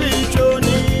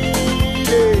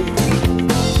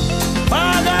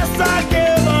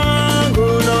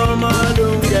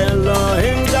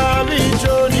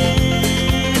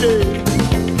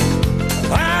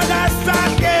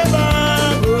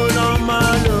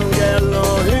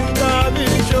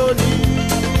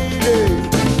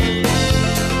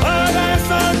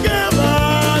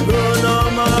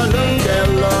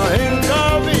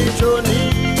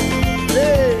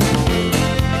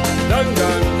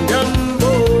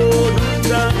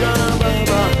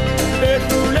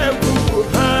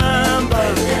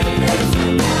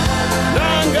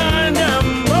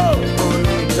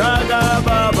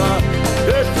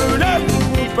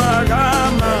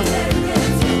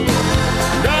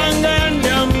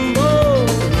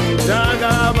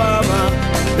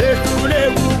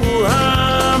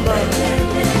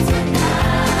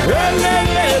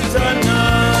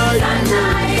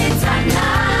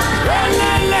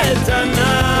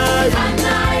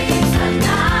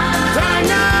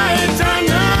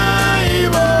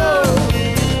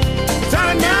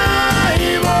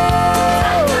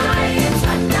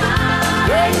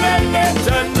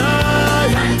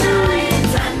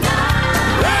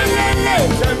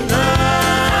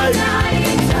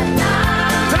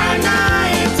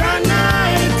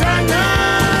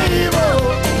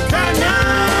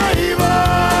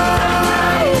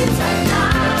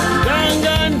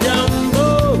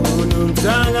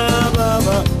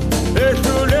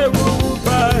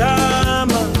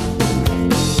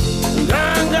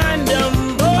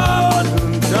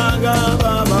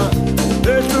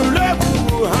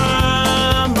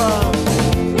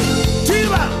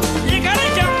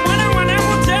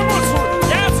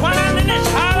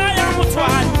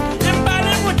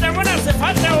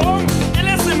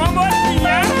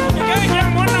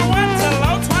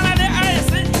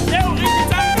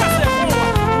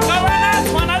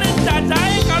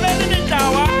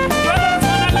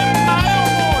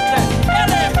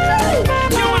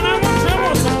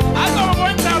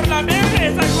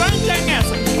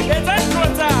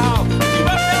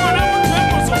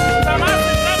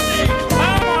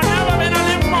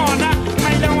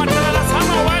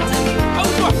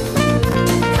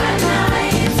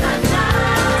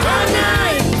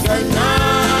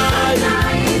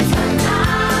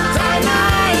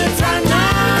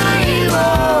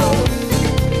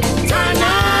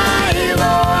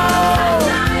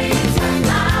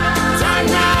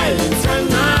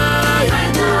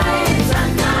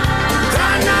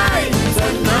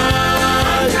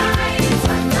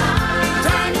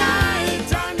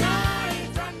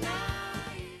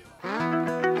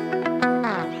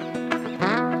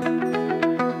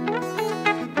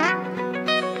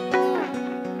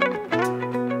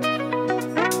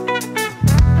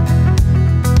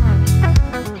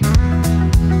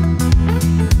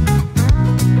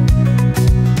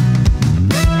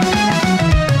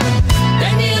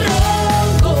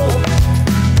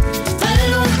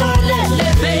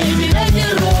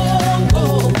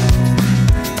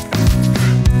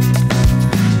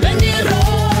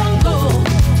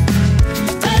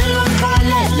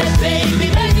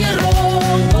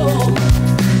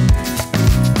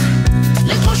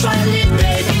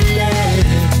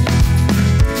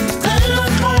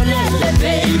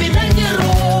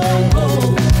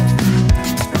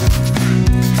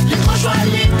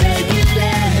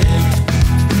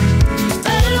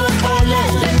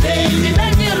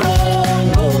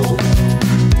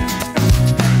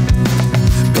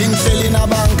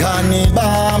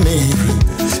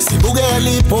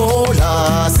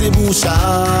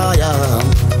 sibushaya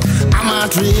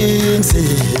ama-drinks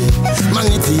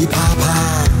mangithi phapha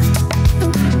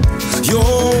yo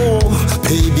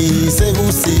baby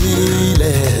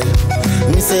sekusile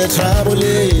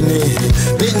ngisetroubleni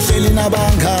bengihleli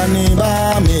nabangani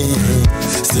bami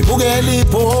sibukela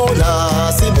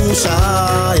ibhola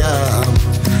sibushaya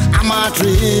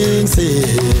ama-drinks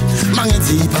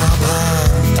mangithi phapha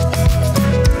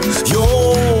yo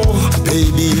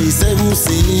baby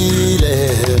sekusile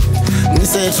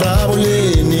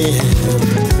ngisetroubleni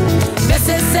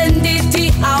bese sendithi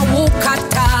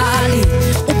awukhathali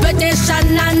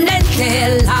ubhedeshana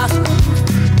nendlela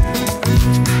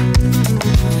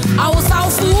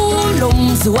awusawufuna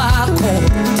umzi wakho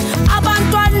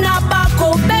abantwana bakho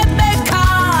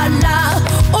bebekhala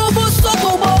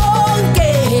ubusuku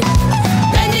bonke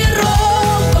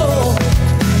benirongo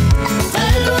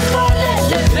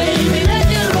elulolele baby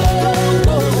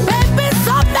benirongo baby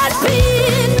stop that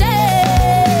phinde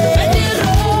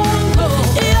benirongo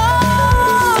yo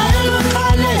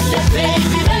elulolele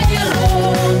baby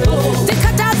benirongo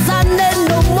tikhathazane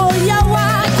nomoya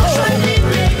wakho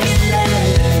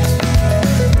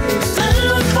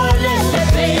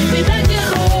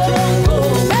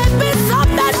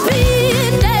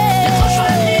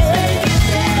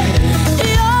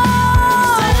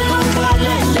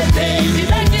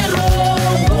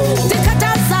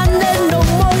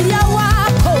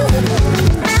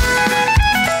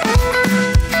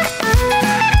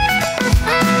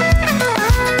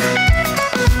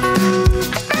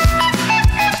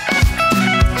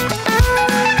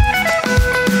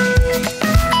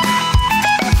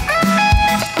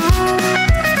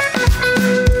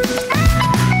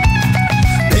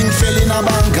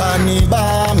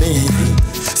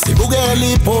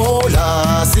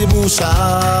ibhola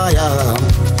sibushaya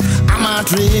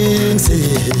ama-drinks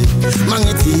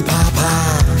mangithi phapha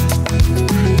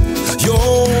yo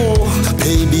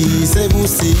baby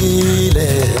sekusile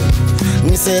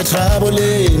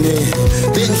ngisetroubleni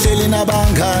bengihleli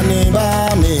nabangani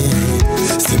bami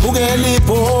sibukela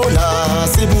ibhola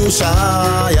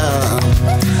sibushaya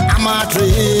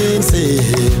ama-drinks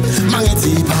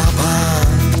mangithi phapha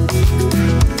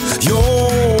yo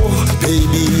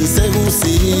baby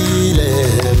sekusile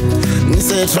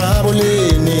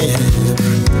ngisetroubleni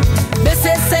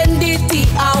bese sendithi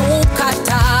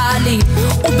awukhathali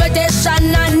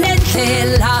ubhedeshana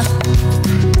nendlela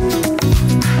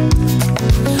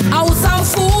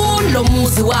awusawufuna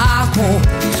umuzi wakho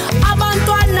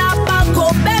abantwana bakho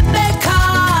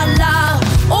bebekhala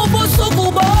ubusuku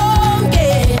bonke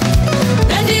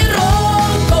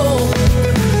benirongo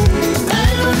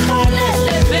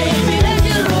elulolele baby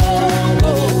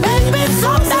benirongo baby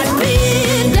stop that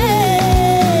phinde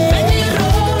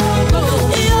benirongo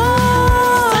yo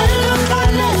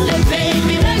elulolele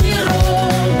baby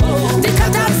benirongo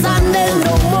tikhathazane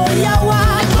nomoya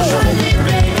wakho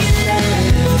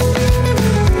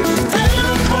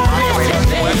elulolele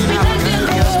baby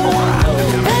benirongo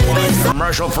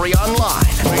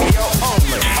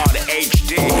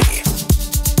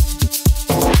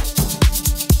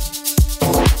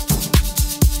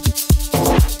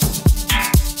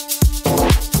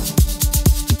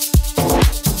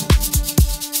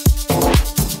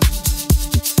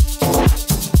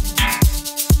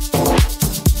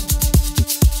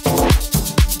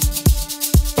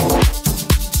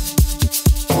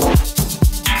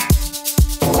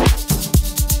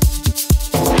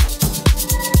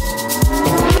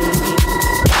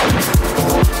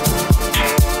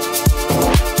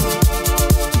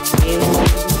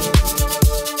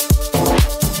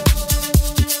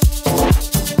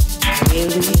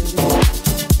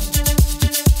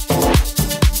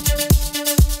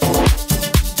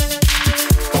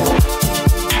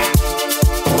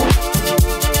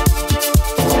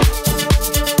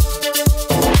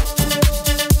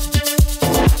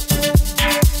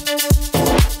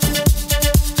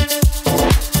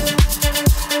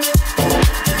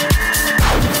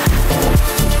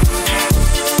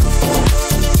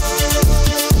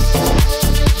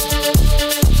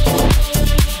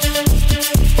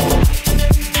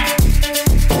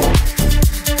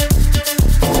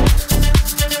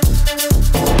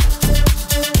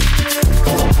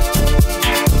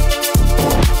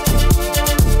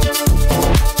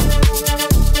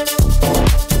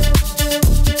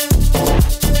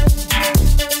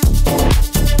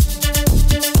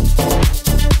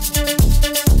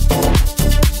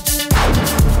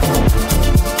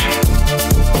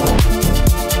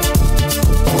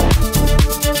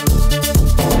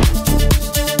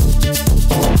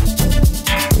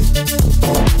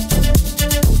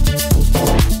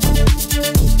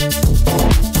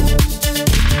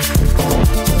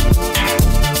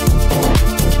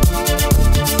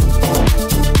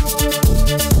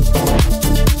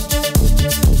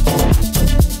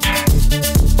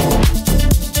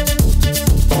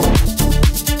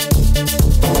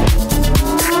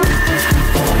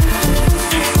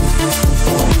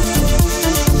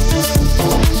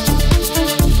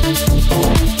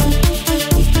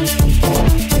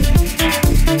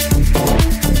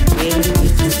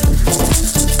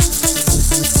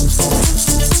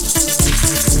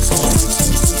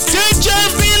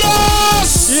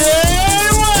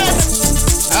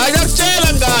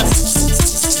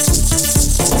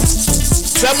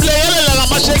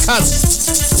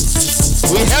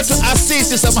us. We have to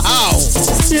assist somehow.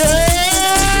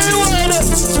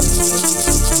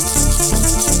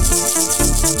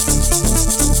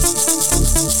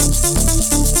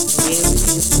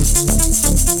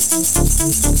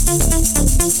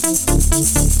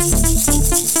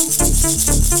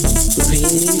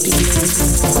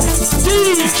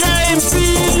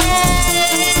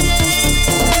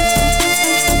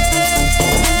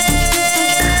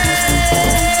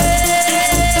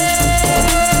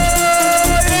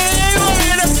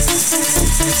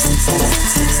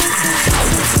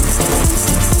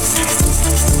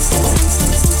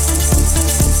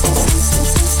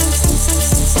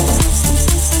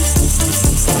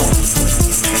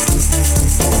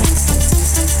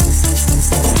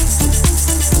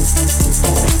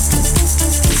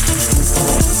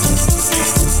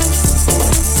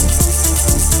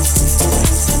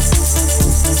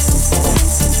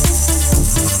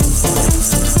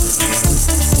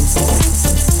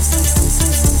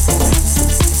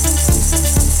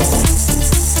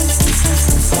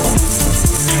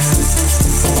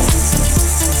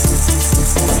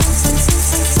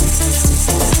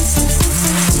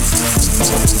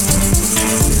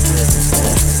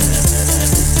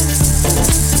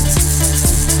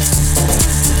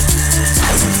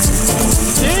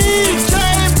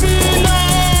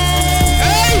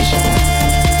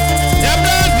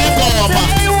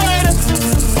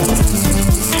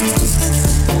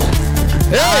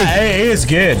 He's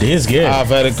good. He's good.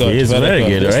 Very good. He's very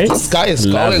good, right? This guy is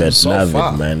Love going it, so love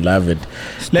far. it, man. Love it.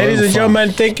 Ladies Going and far.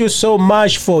 gentlemen, thank you so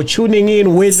much for tuning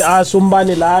in with us,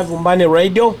 Umbani Live, Umbani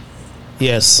Radio.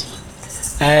 Yes.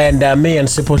 And me and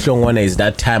Sipho Hlongwane is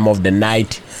that time of the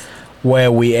night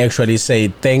where we actually say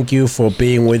thank you for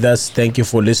being with us. Thank you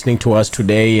for listening to us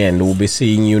today. And we'll be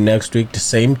seeing you next week, the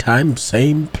same time,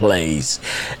 same place.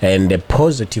 And the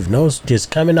positive notes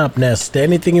just coming up next.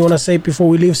 Anything you want to say before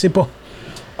we leave, Sipho?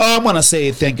 I want to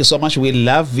say thank you so much. We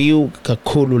love you,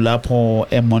 Kakulu Lapo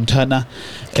and Montana.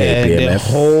 And the KPMF.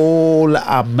 whole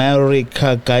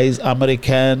America, guys,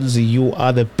 Americans, you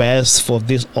are the best for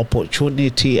this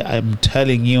opportunity. I'm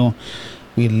telling you,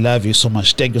 we love you so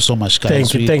much. Thank you so much,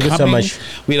 guys. Thank you so coming much.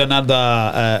 with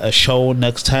another show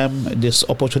next time. This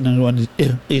opportunity one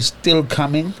is still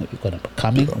coming. We're gonna be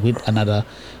coming with another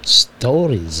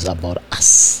stories about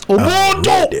us.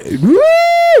 Ubuntu.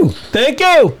 Woo! Thank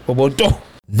you. Ubuntu.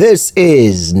 This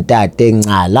is Ntate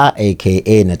Ngala,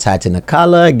 aka Natati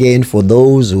Nakala, again for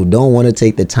those who don't want to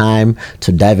take the time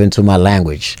to dive into my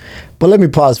language. But let me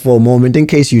pause for a moment in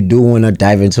case you do want to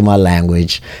dive into my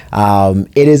language.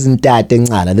 It is Ntate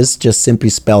Ngala. This is just simply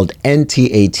spelled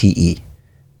Ntate.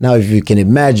 Now, if you can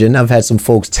imagine, I've had some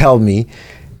folks tell me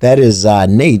that is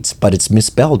Nate, but it's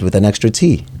misspelled with an extra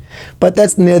T. But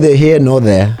that's neither here nor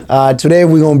there. Today,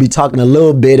 we're going to be talking a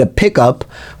little bit, a pickup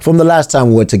from the last time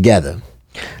we were together.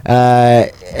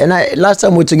 Last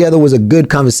time we were together was a good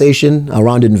conversation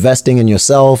around investing in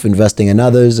yourself, investing in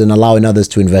others, and allowing others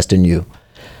to invest in you.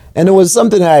 And it was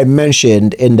something that I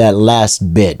mentioned in that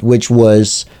last bit, which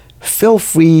was feel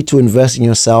free to invest in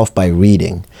yourself by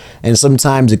reading. And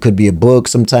sometimes it could be a book,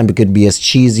 sometimes it could be as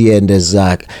cheesy and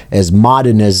as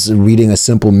modern as reading a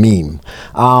simple meme.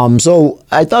 So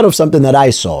I thought of something that I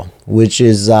saw, which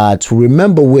is to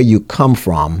remember where you come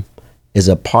from is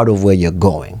a part of where you're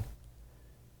going.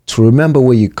 To remember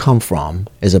where you come from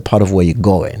is a part of where you're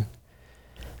going.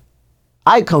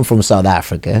 I come from South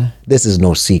Africa. This is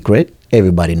no secret.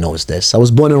 Everybody knows this. I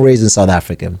was born and raised in South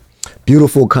Africa.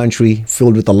 Beautiful country,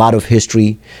 filled with a lot of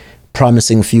history,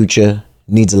 promising future,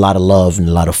 needs a lot of love and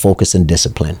a lot of focus and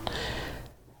discipline.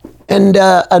 And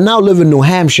I now live in New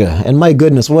Hampshire, and my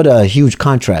goodness, what a huge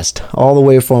contrast. All the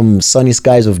way from sunny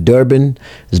skies of Durban.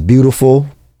 It's beautiful.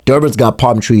 Durban's got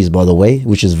palm trees, by the way,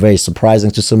 which is very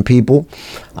surprising to some people.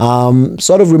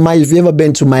 Sort of reminds, if you've ever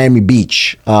been to Miami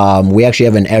Beach, we actually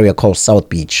have an area called South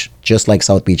Beach, just like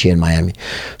South Beach here in Miami.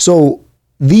 So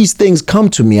these things come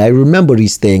to me. I remember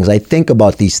these things. I think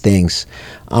about these things.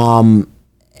 And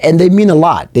they mean a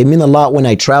lot. They mean a lot when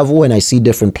I travel and I see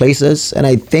different places. And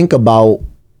I think about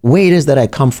where it is that I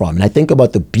come from. And I think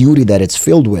about the beauty that it's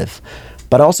filled with.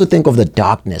 But I also think of the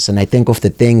darkness. And I think of the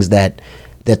things that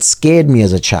scared me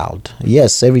as a child.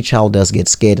 Yes, every child does get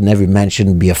scared, and every man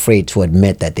shouldn't be afraid to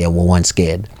admit that they were once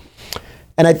scared.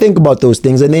 And I think about those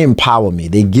things, and they empower me.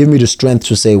 They give me the strength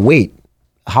to say, wait,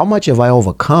 how much have I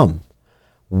overcome?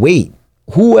 Wait,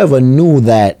 whoever knew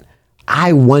that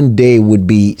I one day would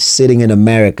be sitting in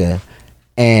America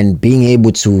and being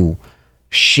able to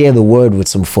share the word with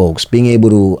some folks, being able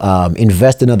to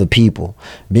invest in other people,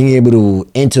 being able to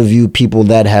interview people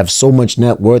that have so much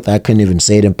net worth I couldn't even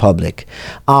say it in public.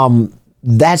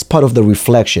 that's part of the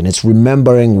reflection. It's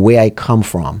remembering where I come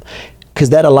from, because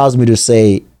that allows me to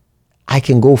say, I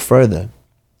can go further.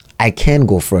 I can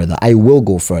go further. I will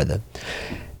go further.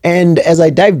 And as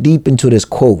I dive deep into this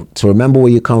quote, to remember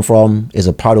where you come from is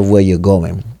a part of where you're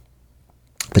going.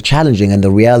 The challenging and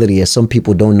the reality is some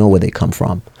people don't know where they come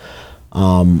from.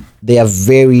 They are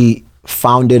very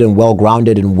founded and well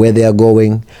grounded in where they are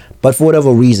going. But for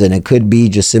whatever reason, it could be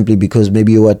just simply because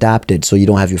maybe you were adopted, so you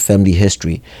don't have your family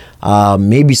history.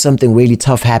 Maybe something really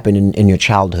tough happened in your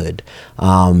childhood,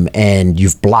 and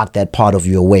you've blocked that part of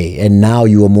you away. And now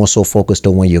you are more so focused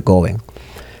on where you're going.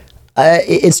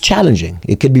 It's challenging.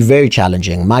 It could be very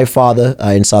challenging. My father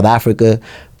in South Africa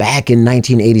back in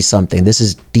 1980 something, this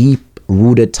is deep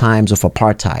rooted times of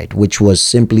apartheid, which was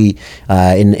simply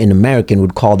in American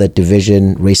would call that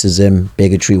division, racism,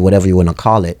 bigotry, whatever you want to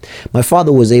call it. My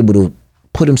father was able to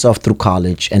put himself through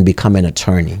college and become an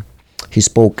attorney. He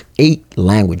spoke 8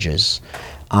 languages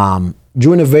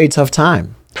during a very tough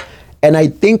time. And I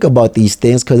think about these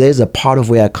things because there's a part of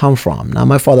where I come from. Now,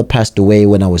 my father passed away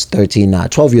when I was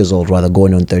 12 years old, rather,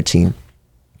 going on 13.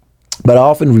 But I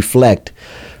often reflect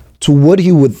to what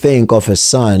he would think of his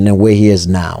son and where he is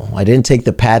now. I didn't take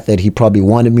the path that he probably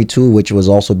wanted me to, which was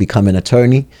also become an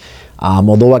attorney,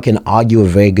 although I can argue a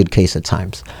very good case at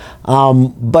times.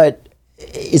 But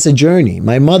it's a journey.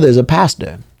 My mother is a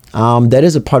pastor. That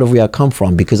is a part of where I come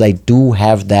from because I do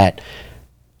have that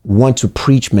want to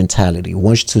preach mentality,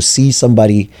 want to see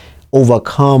somebody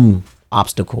overcome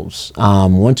obstacles,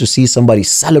 want to see somebody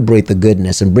celebrate the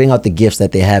goodness and bring out the gifts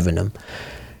that they have in them.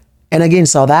 And again,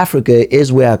 South Africa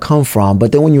is where I come from,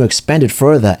 but then when you expand it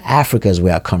further, Africa is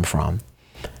where I come from.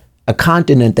 A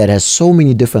continent that has so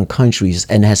many different countries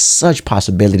and has such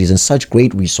possibilities and such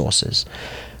great resources.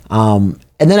 And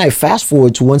then I fast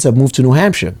forward to once I moved to New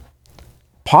Hampshire.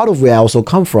 Part of where I also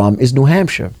come from is New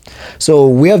Hampshire. So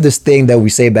we have this thing that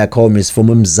we say back home is from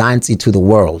Mzansi to the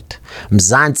world.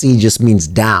 Mzansi just means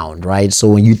down, right? So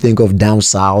when you think of down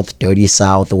south, dirty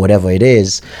south, or whatever it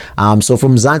is, so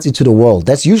from Mzansi to the world,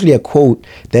 that's usually a quote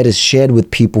that is shared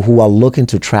with people who are looking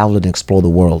to travel and explore the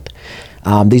world.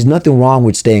 There's nothing wrong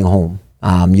with staying home.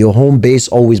 Your home base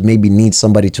always maybe needs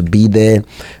somebody to be there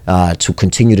to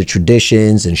continue the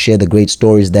traditions and share the great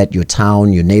stories that your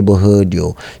town, your neighborhood,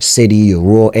 your city, your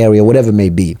rural area, whatever it may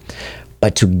be.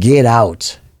 But to get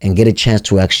out and get a chance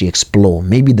to actually explore,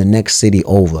 maybe the next city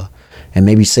over, and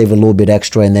maybe save a little bit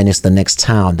extra, and then it's the next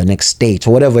town, the next state,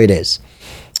 or whatever it is.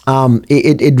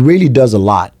 It really does a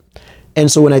lot.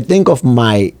 And so when I think of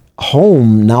my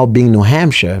home now being New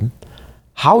Hampshire,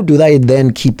 how do I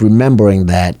then keep remembering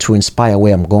that to inspire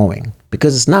where I'm going?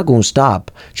 Because it's not going to stop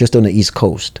just on the East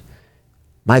Coast.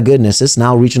 My goodness, it's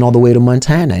now reaching all the way to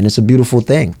Montana, and it's a beautiful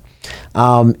thing.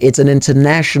 It's an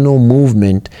international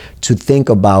movement to think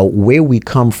about where we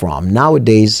come from.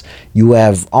 Nowadays, you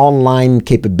have online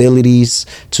capabilities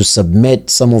to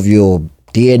submit some of your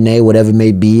DNA, whatever it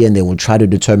may be, and they will try to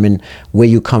determine where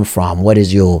you come from. What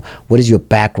is your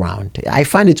background? I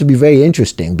find it to be very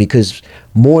interesting because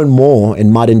more and more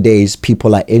in modern days,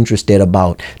 people are interested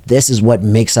about this is what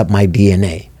makes up my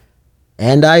DNA.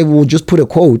 And I will just put a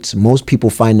quote. Most people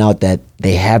find out that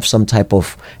they have some type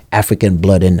of African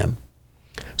blood in them.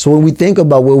 So when we think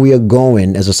about where we are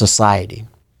going as a society,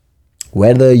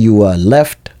 whether you are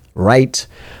left, right,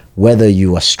 whether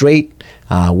you are straight,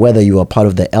 whether you are part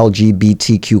of the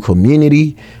LGBTQ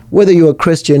community, whether you're a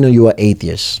Christian or you are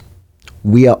atheist,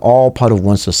 we are all part of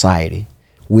one society.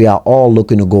 We are all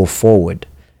looking to go forward.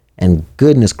 And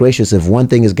goodness gracious, if one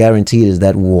thing is guaranteed is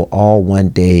that we will all one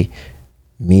day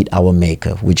meet our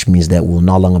maker, which means that we'll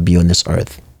no longer be on this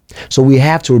earth. So we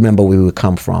have to remember where we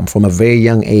come from a very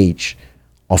young age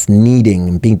of needing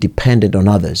and being dependent on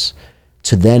others,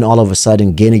 to then all of a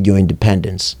sudden gaining your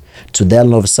independence, to then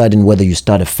all of a sudden whether you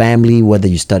start a family, whether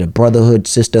you start a brotherhood,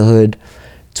 sisterhood,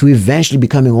 to eventually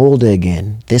becoming older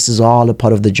again. This is all a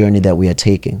part of the journey that we are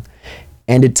taking.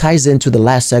 And it ties into the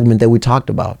last segment that we talked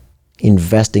about,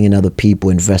 investing in other people,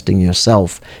 investing in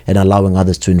yourself, and allowing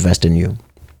others to invest in you.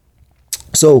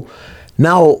 So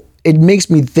now it makes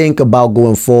me think about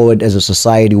going forward as a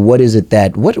society. What is it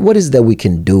that we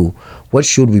can do? What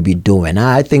should we be doing?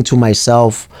 I think to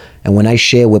myself, and when I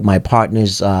share with my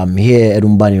partners here at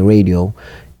Umbani Radio,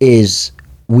 is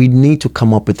we need to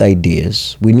come up with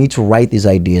ideas. We need to write these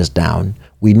ideas down.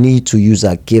 We need to use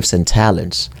our gifts and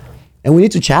talents. And we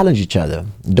need to challenge each other.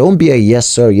 Don't be a yes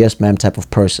sir, yes ma'am type of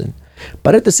person.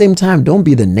 But at the same time, don't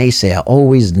be the naysayer,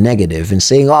 always negative and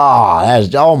saying,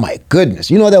 oh my goodness.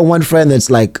 You know that one friend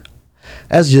that's like,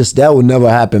 That would never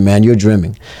happen, man. You're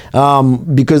dreaming.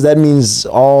 Because that means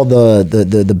all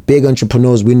the big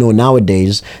entrepreneurs we know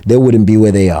nowadays, they wouldn't be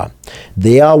where they are.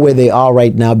 They are where they are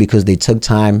right now because they took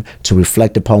time to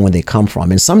reflect upon where they come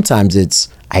from. And sometimes it's,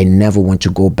 I never want to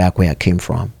go back where I came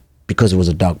from because it was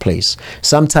a dark place.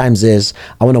 Sometimes is,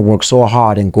 I want to work so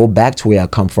hard and go back to where I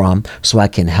come from so I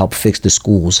can help fix the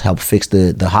schools, help fix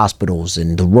the hospitals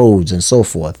and the roads and so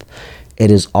forth.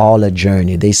 It is all a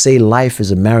journey. They say life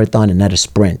is a marathon and not a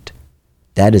sprint.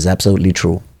 That is absolutely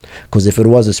true. Because if it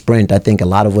was a sprint, I think a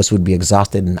lot of us would be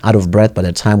exhausted and out of breath by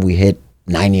the time we hit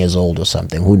 9 years old or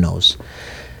something. Who knows?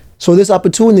 So this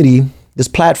opportunity, this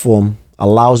platform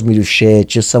allows me to share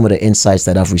just some of the insights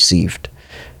that I've received.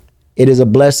 It is a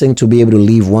blessing to be able to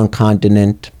leave one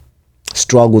continent,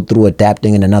 struggle through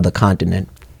adapting in another continent,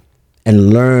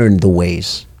 and learn the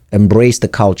ways, embrace the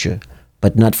culture,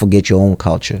 but not forget your own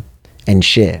culture, and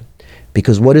share.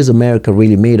 Because what is America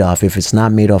really made of if it's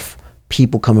not made of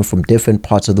people coming from different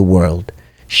parts of the world,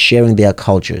 sharing their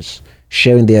cultures,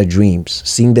 sharing their dreams,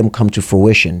 seeing them come to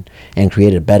fruition, and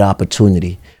create a better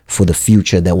opportunity for the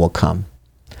future that will come.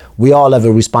 We all have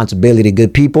a responsibility,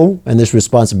 good people, and this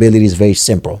responsibility is very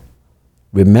simple.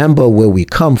 Remember where we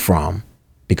come from,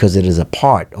 because it is a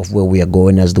part of where we are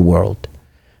going as the world.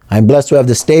 I'm blessed to have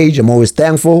the stage. I'm always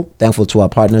thankful to our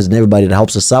partners and everybody that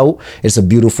helps us out. It's a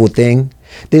beautiful thing.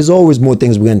 There's always more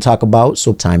things we're going to talk about,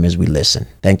 so time as we listen.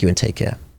 Thank you and take care.